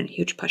believer in and a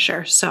huge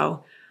pusher.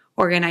 So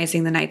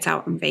organizing the nights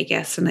out in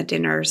Vegas and the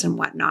dinners and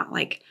whatnot,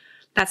 like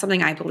that's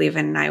something I believe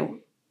in. And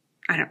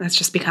I don't, that's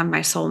just become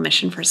my sole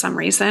mission for some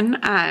reason.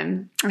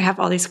 I have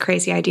all these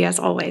crazy ideas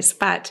always,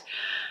 but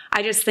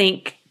I just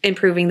think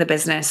improving the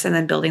business and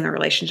then building the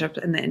relationship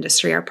in the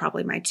industry are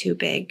probably my two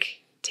big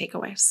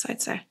takeaways,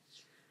 I'd say.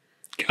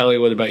 Kelly,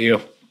 what about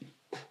you?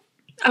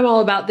 I'm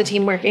all about the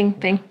team working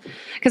thing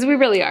because we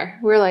really are.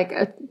 We're like,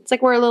 it's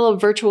like we're a little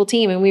virtual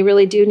team and we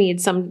really do need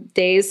some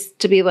days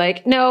to be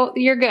like, no,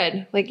 you're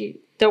good.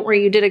 Like, don't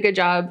worry, you did a good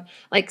job.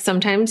 Like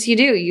sometimes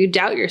you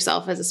doubt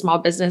yourself as a small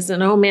business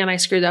and, oh man, I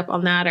screwed up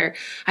on that, or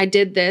I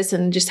did this,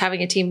 and just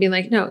having a team being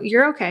like, no,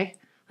 you're okay.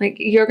 Like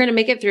you're going to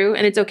make it through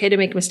and it's okay to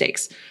make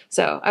mistakes.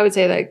 So I would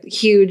say the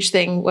huge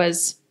thing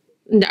was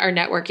our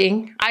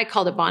networking. I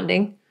called it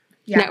bonding.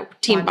 Yeah,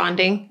 team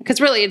bonding.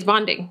 Because really it's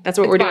bonding. That's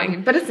what we're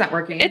doing. But it's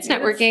networking. It's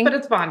networking. But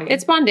it's bonding.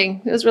 It's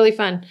bonding. It was really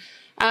fun.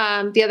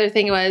 The other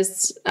thing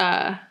was,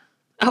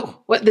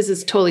 this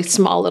is totally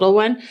small little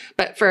one,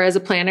 but for as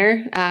a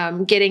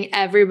planner, getting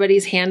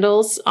everybody's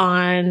handles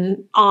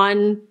on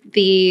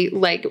the,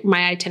 like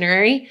my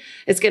itinerary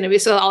is going to be,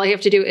 so all I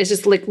have to do is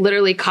just like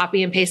literally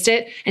copy and paste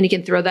it. And you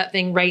can throw that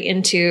thing right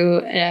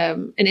into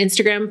an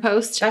Instagram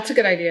post. That's a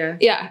good idea.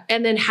 Yeah.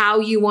 And then how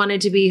you want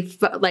it to be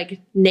like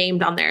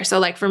named on there. So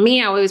like for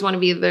me, I always want to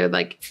be the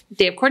like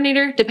day of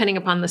coordinator, depending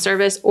upon the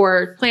service,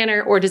 or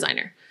planner or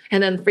designer.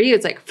 And then for you,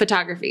 it's like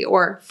photography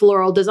or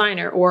floral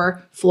designer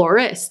or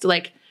florist,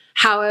 like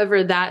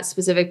however that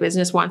specific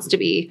business wants to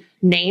be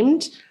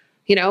named,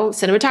 you know,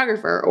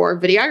 cinematographer or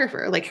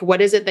videographer. Like, what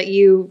is it that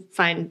you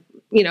find,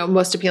 you know,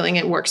 most appealing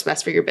and works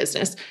best for your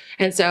business?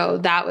 And so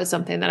that was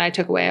something that I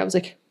took away. I was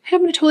like, hey,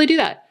 I'm going to totally do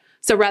that.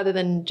 So rather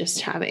than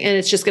just having, and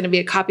it's just going to be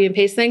a copy and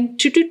paste thing,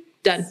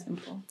 done.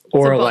 Simple.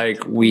 Or Simple.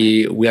 like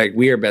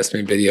we are Best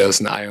Made Videos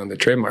and I own the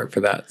trademark for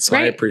that. So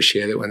I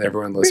appreciate it when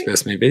everyone lists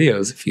Best Made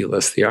Videos if you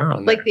list the R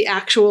on there. Like the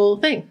actual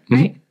thing. Mm-hmm.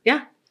 Right.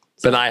 Yeah.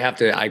 But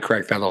I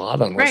correct that a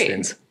lot on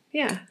listings.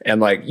 Yeah. And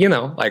like, you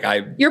know, like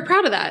you're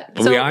proud of that.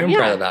 So, I'm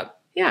proud of that.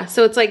 Yeah.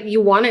 So it's like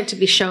you want it to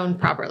be shown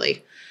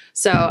properly.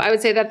 So I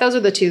would say that those are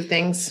the two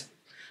things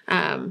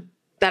that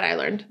I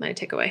learned and I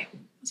take away.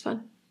 It's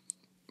fun.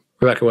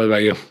 Rebecca, what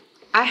about you?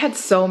 I had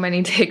so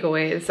many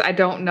takeaways. I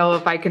don't know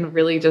if I can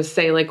really just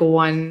say like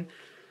one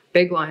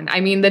big one.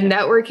 I mean, the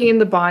networking,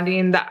 the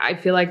bonding, that I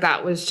feel like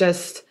that was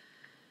just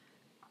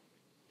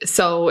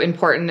so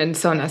important and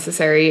so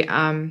necessary.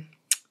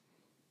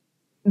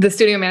 The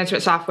studio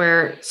management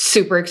software,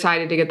 super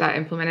excited to get that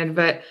implemented,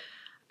 but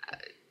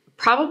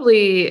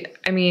probably,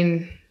 I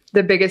mean,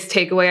 the biggest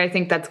takeaway I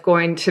think that's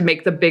going to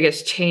make the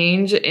biggest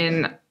change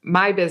in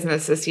my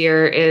business this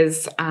year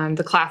is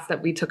the class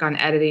that we took on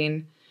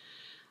editing.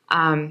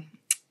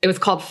 It was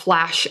called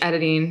flash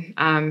editing,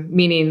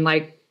 meaning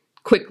like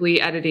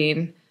quickly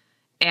editing.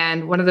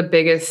 And one of the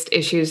biggest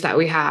issues that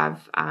we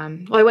have,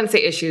 well, I wouldn't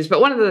say issues,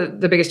 but one of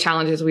the biggest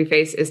challenges we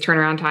face is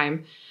turnaround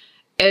time.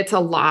 It's a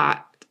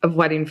lot of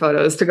wedding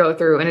photos to go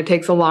through, and it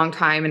takes a long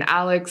time. And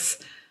Alex,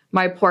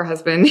 my poor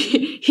husband,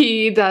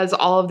 he does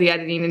all of the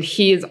editing, and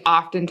he is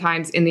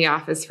oftentimes in the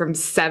office from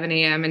 7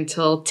 a.m.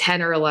 until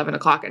 10 or 11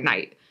 o'clock at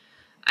night.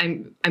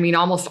 I mean,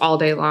 almost all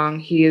day long.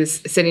 He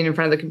is sitting in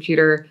front of the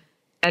computer,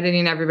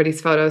 editing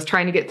everybody's photos,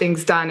 trying to get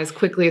things done as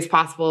quickly as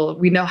possible.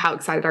 We know how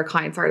excited our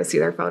clients are to see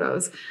their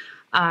photos.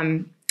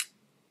 And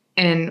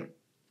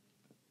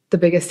the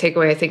biggest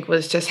takeaway, I think,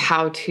 was just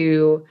how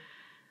to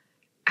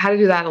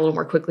do that a little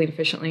more quickly and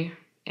efficiently.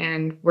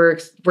 And we're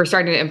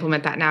starting to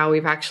implement that now.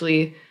 We've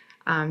actually,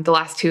 the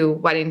last 2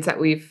 weddings that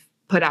we've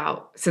put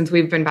out since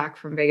we've been back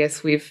from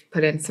Vegas, we've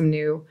put in some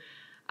new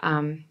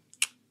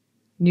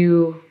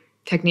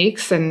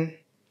techniques, and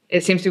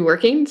it seems to be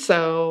working.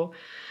 So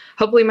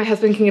hopefully my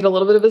husband can get a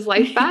little bit of his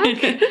life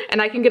back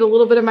and I can get a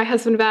little bit of my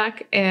husband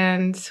back,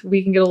 and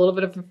we can get a little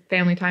bit of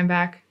family time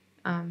back.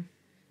 And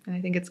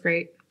I think it's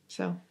great.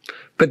 So,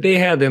 but they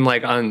had them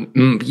like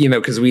on, you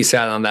know, cause we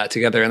sat on that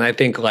together, and I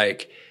think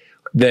like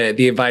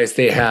the advice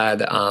they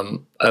had,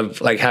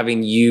 of like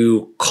having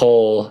you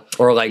cull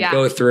or like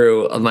go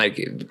through, and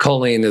like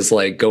culling is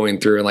like going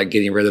through and like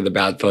getting rid of the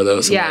bad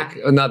photos. And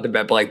like, not the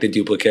bad, but like the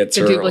duplicates,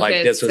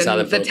 like this was out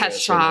of focus, the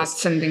test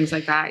shots and things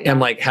like that.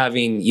 And like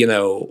having, you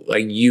know,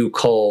 like you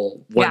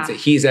cull ones that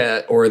he's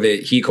at, or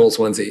that he culls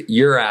ones that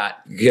you're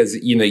at, because,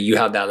 you know, you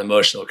have that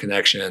emotional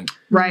connection.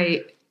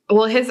 Right.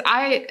 Well, his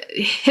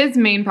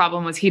main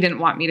problem was he didn't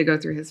want me to go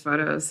through his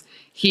photos.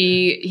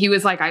 He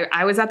was like,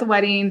 I was at the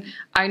wedding.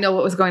 I know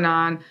what was going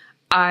on.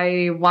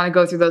 I want to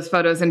go through those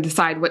photos and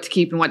decide what to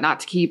keep and what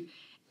not to keep.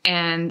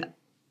 And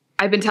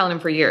I've been telling him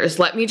for years,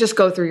 let me just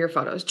go through your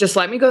photos. Just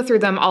let me go through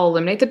them. I'll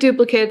eliminate the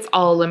duplicates.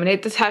 I'll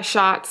eliminate the test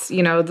shots,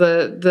 you know,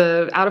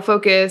 the out of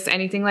focus,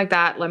 anything like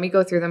that. Let me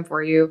go through them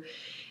for you.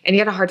 And he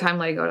had a hard time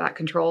letting go of that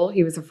control.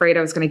 He was afraid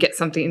I was going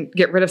to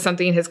get rid of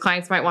something his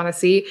clients might want to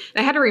see.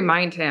 And I had to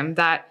remind him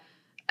that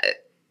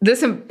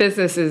this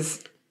business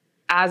is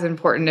as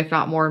important, if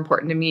not more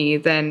important to me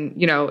than,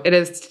 you know, it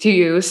is to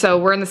you. So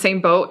we're in the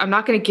same boat. I'm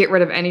not going to get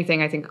rid of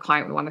anything I think a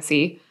client would want to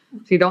see.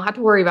 So you don't have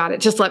to worry about it.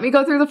 Just let me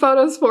go through the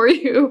photos for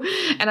you.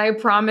 And I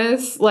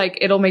promise, like,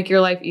 it'll make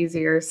your life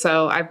easier.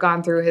 So I've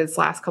gone through his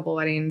last couple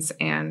weddings,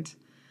 and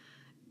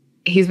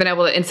he's been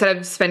able to, instead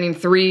of spending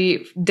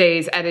 3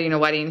 days editing a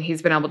wedding,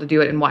 he's been able to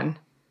do it in 1,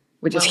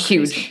 which is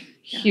huge,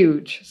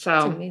 huge. So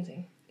that's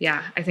amazing.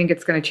 Yeah, I think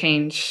it's going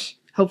to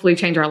hopefully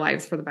change our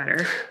lives for the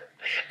better.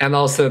 And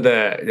also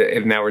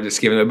now we're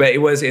just giving it, but it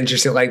was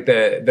interesting, like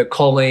the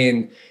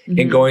culling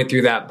and going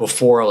through that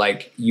before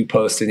like you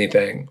post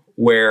anything,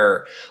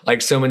 where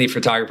like so many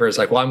photographers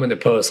like, well, I'm going to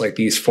post like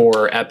these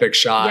 4 epic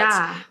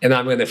shots and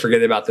I'm going to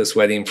forget about this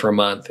wedding for a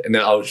month. And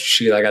then, oh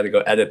shoot, I got to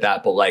go edit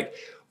that. But like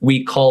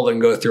we cull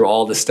and go through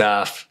all the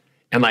stuff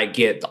and like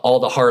get all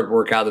the hard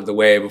work out of the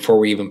way before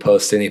we even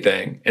post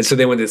anything. And so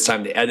then when it's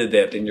time to edit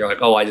it, and you're like,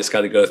 oh, I just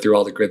got to go through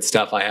all the good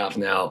stuff I have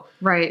now.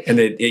 Right. And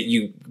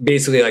you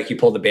basically like you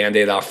pull the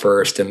Band-Aid off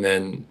first, and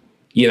then,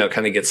 you know,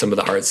 kind of get some of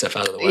the hard stuff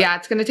out of the way. Yeah,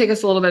 it's going to take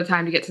us a little bit of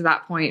time to get to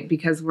that point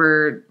because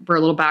we're a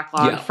little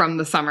backlogged from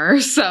the summer.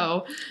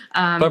 So,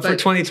 but for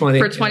 2020,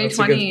 for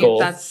 2020,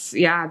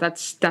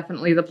 that's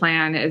definitely the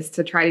plan, is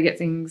to try to get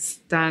things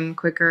done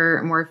quicker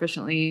and more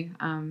efficiently.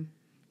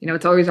 You know,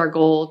 it's always our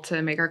goal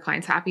to make our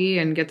clients happy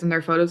and get them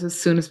their photos as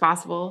soon as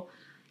possible.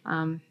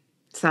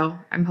 So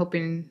I'm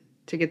hoping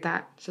to get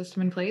that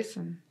system in place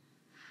and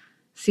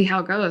see how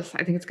it goes.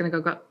 I think it's going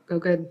to go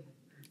good.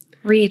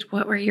 Reed,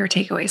 what were your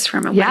takeaways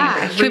from a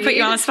wedding? Can we put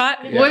you on the spot?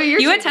 Yeah. What are your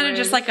You attended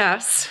just like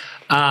us.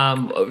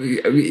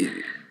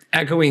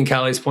 Echoing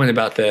Callie's point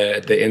about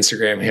the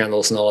Instagram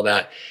handles and all of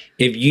that,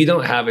 if you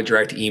don't have a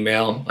direct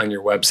email on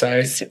your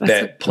website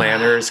that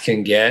planners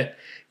can get,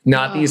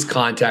 not these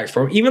contact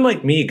forms, even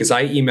like me, because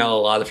I email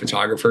a lot of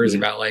photographers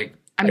about like,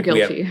 I'm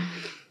guilty.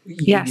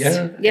 Yes.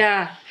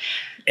 Yeah.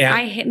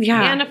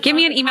 And give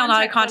me an email,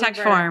 not a contact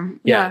form.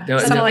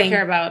 That's all I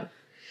care about.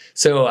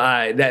 So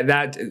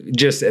that's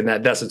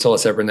a total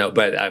separate note.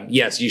 But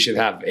yes, you should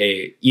have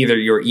either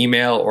your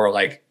email or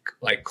like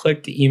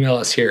click to email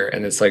us here,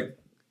 and it's like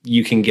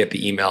you can get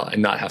the email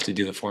and not have to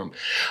do the form.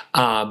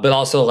 But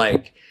also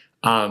like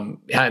and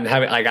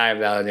have it, like I have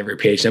that on every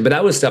page now, but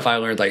that was stuff I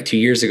learned like 2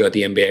 years ago at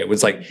the MBA. It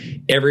was like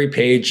every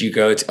page you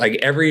go to, like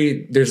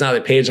there's not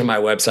a page on my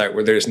website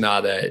where there's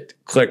not a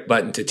click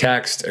button to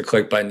text, a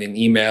click button in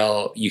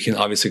email. You can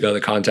obviously go to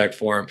the contact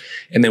form,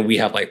 and then we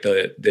have like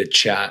the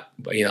chat,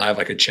 I have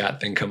like a chat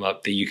thing come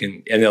up that you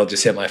can, and it'll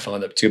just hit my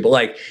phone up too. But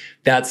like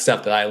that's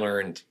stuff that I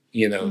learned,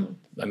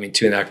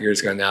 2.5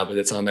 years ago now, but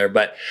it's on there.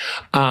 But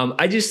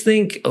I just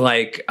think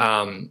like,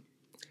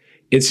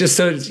 it's just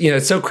so,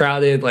 it's so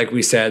crowded, like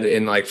we said,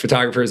 in like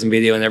photographers and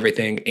video and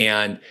everything.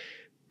 And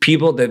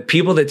people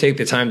that take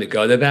the time to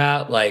go to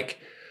that, like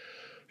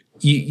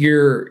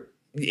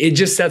it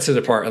just sets it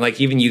apart. And like,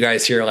 even you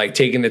guys here, like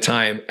taking the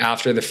time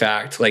after the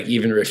fact, like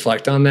even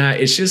reflect on that.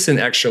 It's just an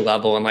extra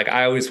level. And like,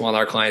 I always want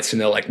our clients to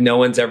know, like, no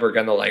one's ever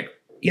going to like,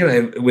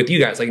 with you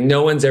guys, like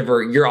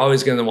you're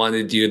always going to want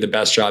to do the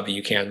best job that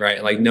you can,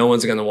 right? Like no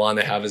one's going to want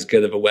to have as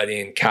good of a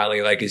wedding,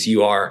 Callie, like as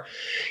you are,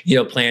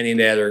 planning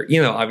it, or,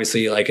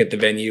 obviously like at the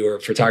venue or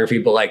photography,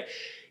 but like,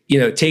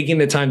 taking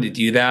the time to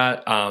do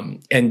that,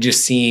 and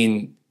just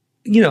seeing,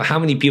 how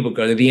many people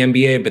go to the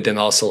MBA, but then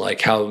also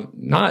like how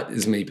not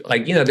as many,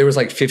 like, there was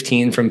like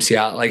 15 from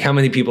Seattle. Like how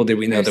many people did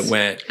we know that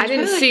went? I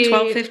didn't see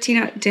 12, 15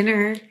 at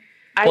dinner.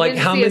 Like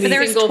how many?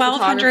 There was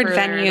 1,200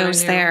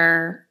 venues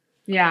there.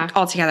 Yeah.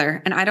 Altogether.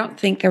 And I don't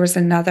think there was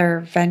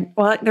another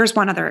well, there's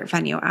one other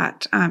venue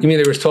at you mean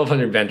there was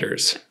 1,200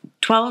 vendors?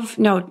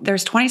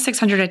 There's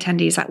 2,600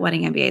 attendees at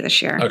Wedding MBA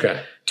this year.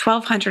 Okay.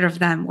 1,200 of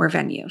them were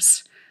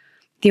venues.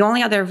 The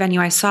only other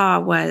venue I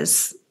saw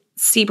was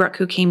Seabrook,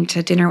 who came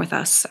to dinner with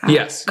us.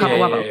 Yes.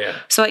 Yeah.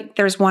 So like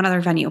there's one other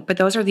venue, but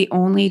those are the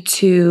only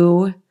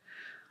two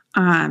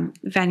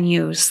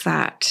venues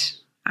that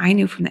I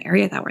knew from the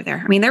area that were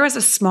there. I mean, there was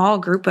a small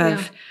group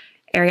of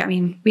area. I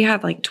mean, we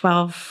had like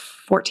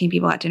 14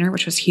 people at dinner,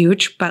 which was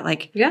huge, but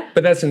like,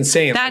 but that's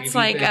insane. That's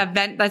like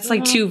that's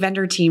like two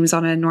vendor teams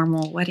on a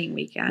normal wedding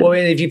weekend. Well,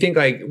 and if you think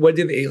like, what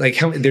do they like?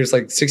 How many? There's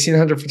like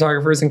 1,600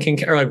 photographers in King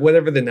County, or like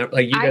whatever the number.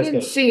 Like you guys I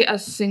didn't see a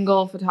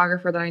single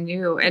photographer that I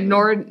knew, and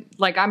nor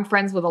like I'm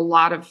friends with a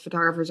lot of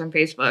photographers on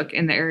Facebook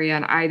in the area,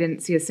 and I didn't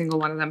see a single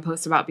one of them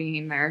post about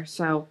being there.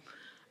 So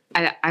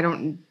I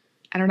don't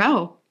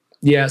know.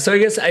 Yeah. So I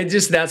guess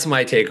that's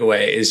my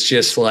takeaway is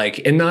just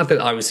like, and not that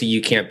obviously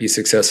you can't be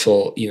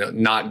successful,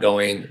 not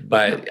going,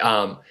 but,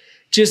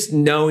 just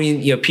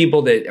knowing,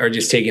 people that are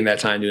just taking that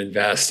time to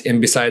invest,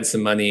 and besides the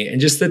money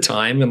and just the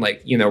time, and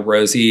like,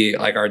 Rosie,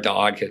 like our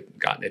dog had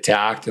gotten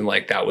attacked, and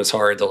like, that was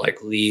hard to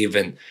like leave.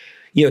 And,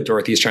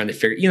 Dorothy's trying to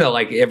figure,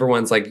 like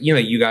everyone's like,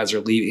 you guys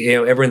are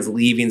leaving, everyone's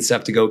leaving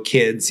stuff to go,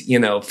 kids,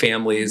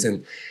 families,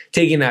 and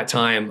taking that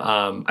time,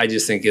 I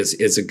just think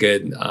is a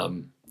good,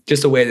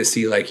 just a way to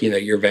see like,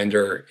 your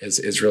vendor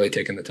is really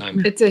taking the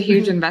time. It's a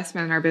huge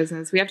investment in our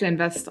business. We have to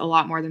invest a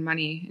lot more than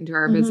money into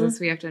our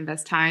business. We have to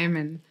invest time,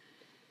 and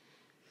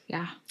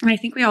and I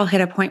think we all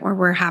hit a point where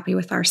we're happy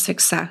with our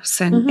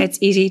success, and it's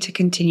easy to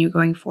continue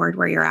going forward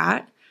where you're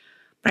at.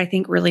 But I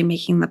think really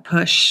making the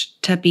push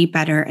to be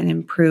better and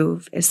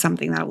improve is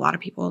something that a lot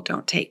of people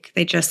don't take.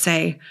 They just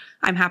say,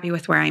 I'm happy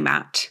with where I'm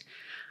at.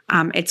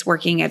 It's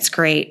working. It's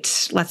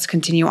great. Let's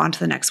continue on to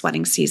the next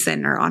wedding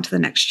season or on to the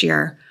next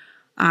year.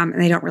 And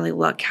they don't really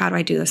look, how do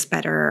I do this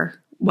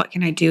better? What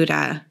can I do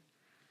to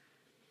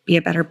be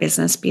a better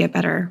business, be a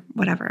better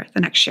whatever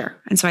the next year?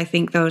 And so I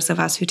think those of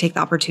us who take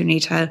the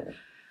opportunity to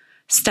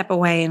step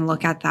away and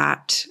look at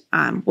that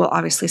will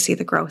obviously see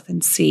the growth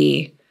and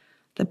see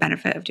the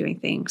benefit of doing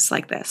things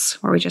like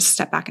this, where we just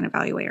step back and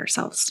evaluate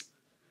ourselves.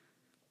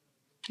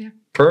 Yeah.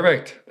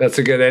 Perfect. That's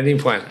a good ending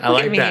point. I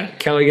like that.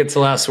 Kellie gets the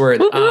last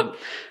word.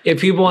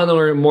 If people want to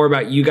learn more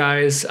about you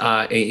guys,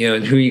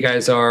 and who you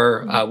guys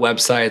are,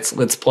 websites,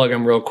 let's plug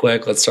them real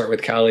quick. Let's start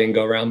with Callie and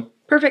go around.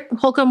 Perfect.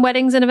 Holcomb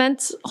Weddings and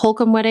Events,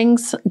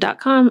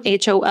 holcombweddings.com,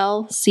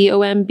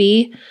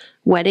 HOLCOMB,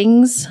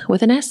 weddings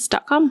with an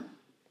S.com.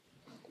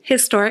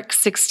 Historic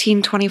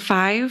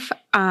 1625.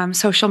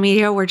 Social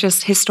media, we're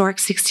just Historic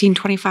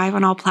 1625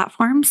 on all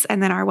platforms.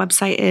 And then our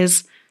website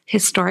is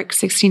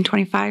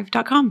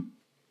historic1625.com.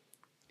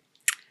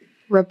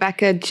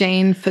 Rebecca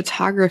Jane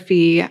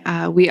Photography.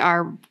 We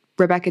are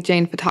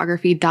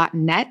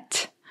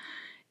RebeccaJanePhotography.net.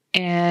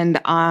 And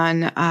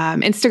on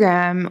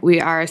Instagram, we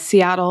are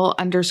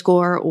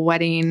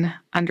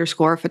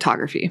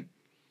Seattle_wedding_photography.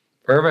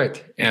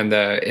 Perfect. And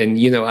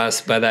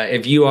us, but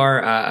if you are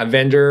a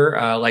vendor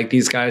like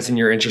these guys and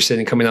you're interested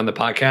in coming on the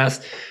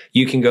podcast,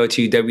 you can go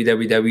to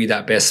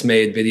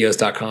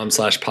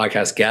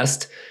www.bestmadevideos.com/podcast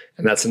guest.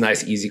 And that's a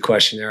nice, easy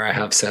questionnaire I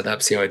have set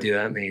up. See how I do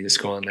that? And then you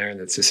just go on there,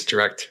 and it's just a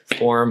direct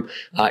form.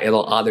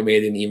 It'll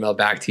automate an email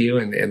back to you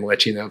and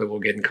let you know that we'll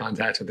get in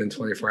contact within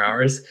 24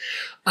 hours.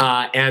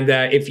 And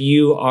if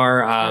you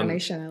are...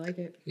 automation, I like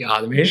it. Yeah,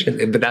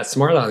 automation, but that's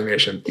smart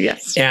automation.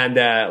 Yes. And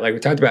like we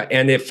talked about,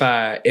 and if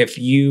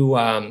you...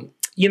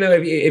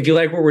 if you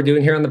like what we're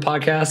doing here on the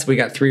podcast, we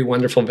got 3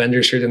 wonderful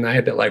vendors here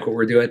tonight that like what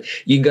we're doing.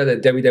 You can go to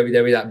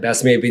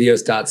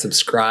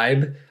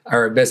www.bestmadevideos.subscribe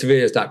or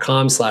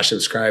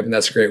bestmadevideos.com/subscribe. And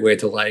that's a great way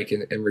to like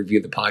and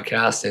review the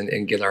podcast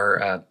and get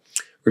our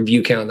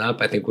review count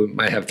up. I think we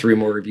might have 3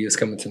 more reviews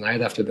coming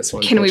tonight after this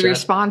one. Can we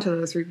respond to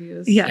those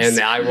reviews? Yes. And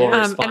I will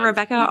respond. And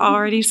Rebecca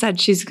already said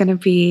she's going to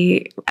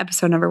be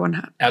episode number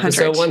 100.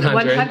 Episode 100.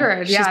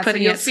 100. She's Yeah.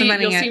 putting So it,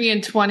 cementing you'll it. see me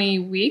in 20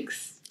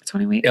 weeks.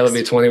 20 weeks. It'll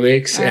be 20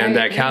 weeks. All And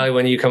right, Callie,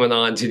 when are you coming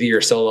on to do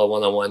your solo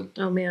one-on-one?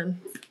 Oh man.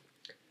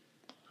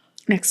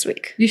 Next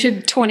week. You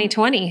should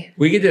 2020.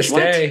 We could just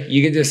stay.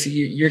 You could just,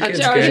 your kids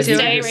Are we good. just You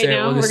stay could right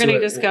now? We're gonna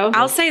just go.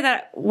 I'll say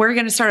that we're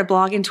going to start a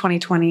blog in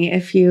 2020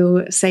 if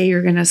you say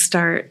you're going to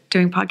start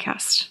doing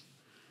podcast.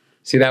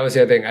 See, that was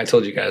the other thing I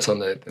told you guys on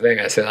the thing.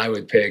 I said I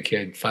would pay a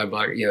kid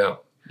 $5. You know,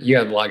 you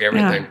got to blog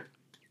everything. Yeah.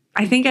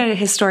 I think a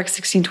historic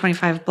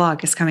 1625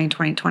 blog is coming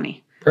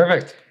 2020.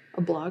 Perfect.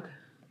 A blog.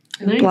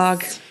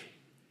 Blog.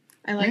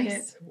 I like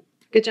Nice. it.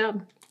 Good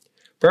job.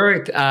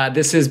 Perfect.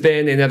 This has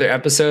been another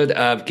episode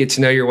of Get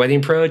to Know Your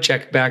Wedding Pro.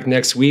 Check back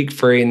next week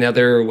for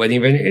another wedding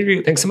event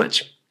interview. Thanks so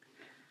much.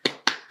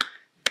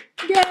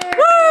 Yay!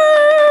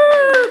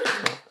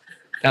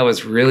 That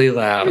was really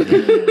loud.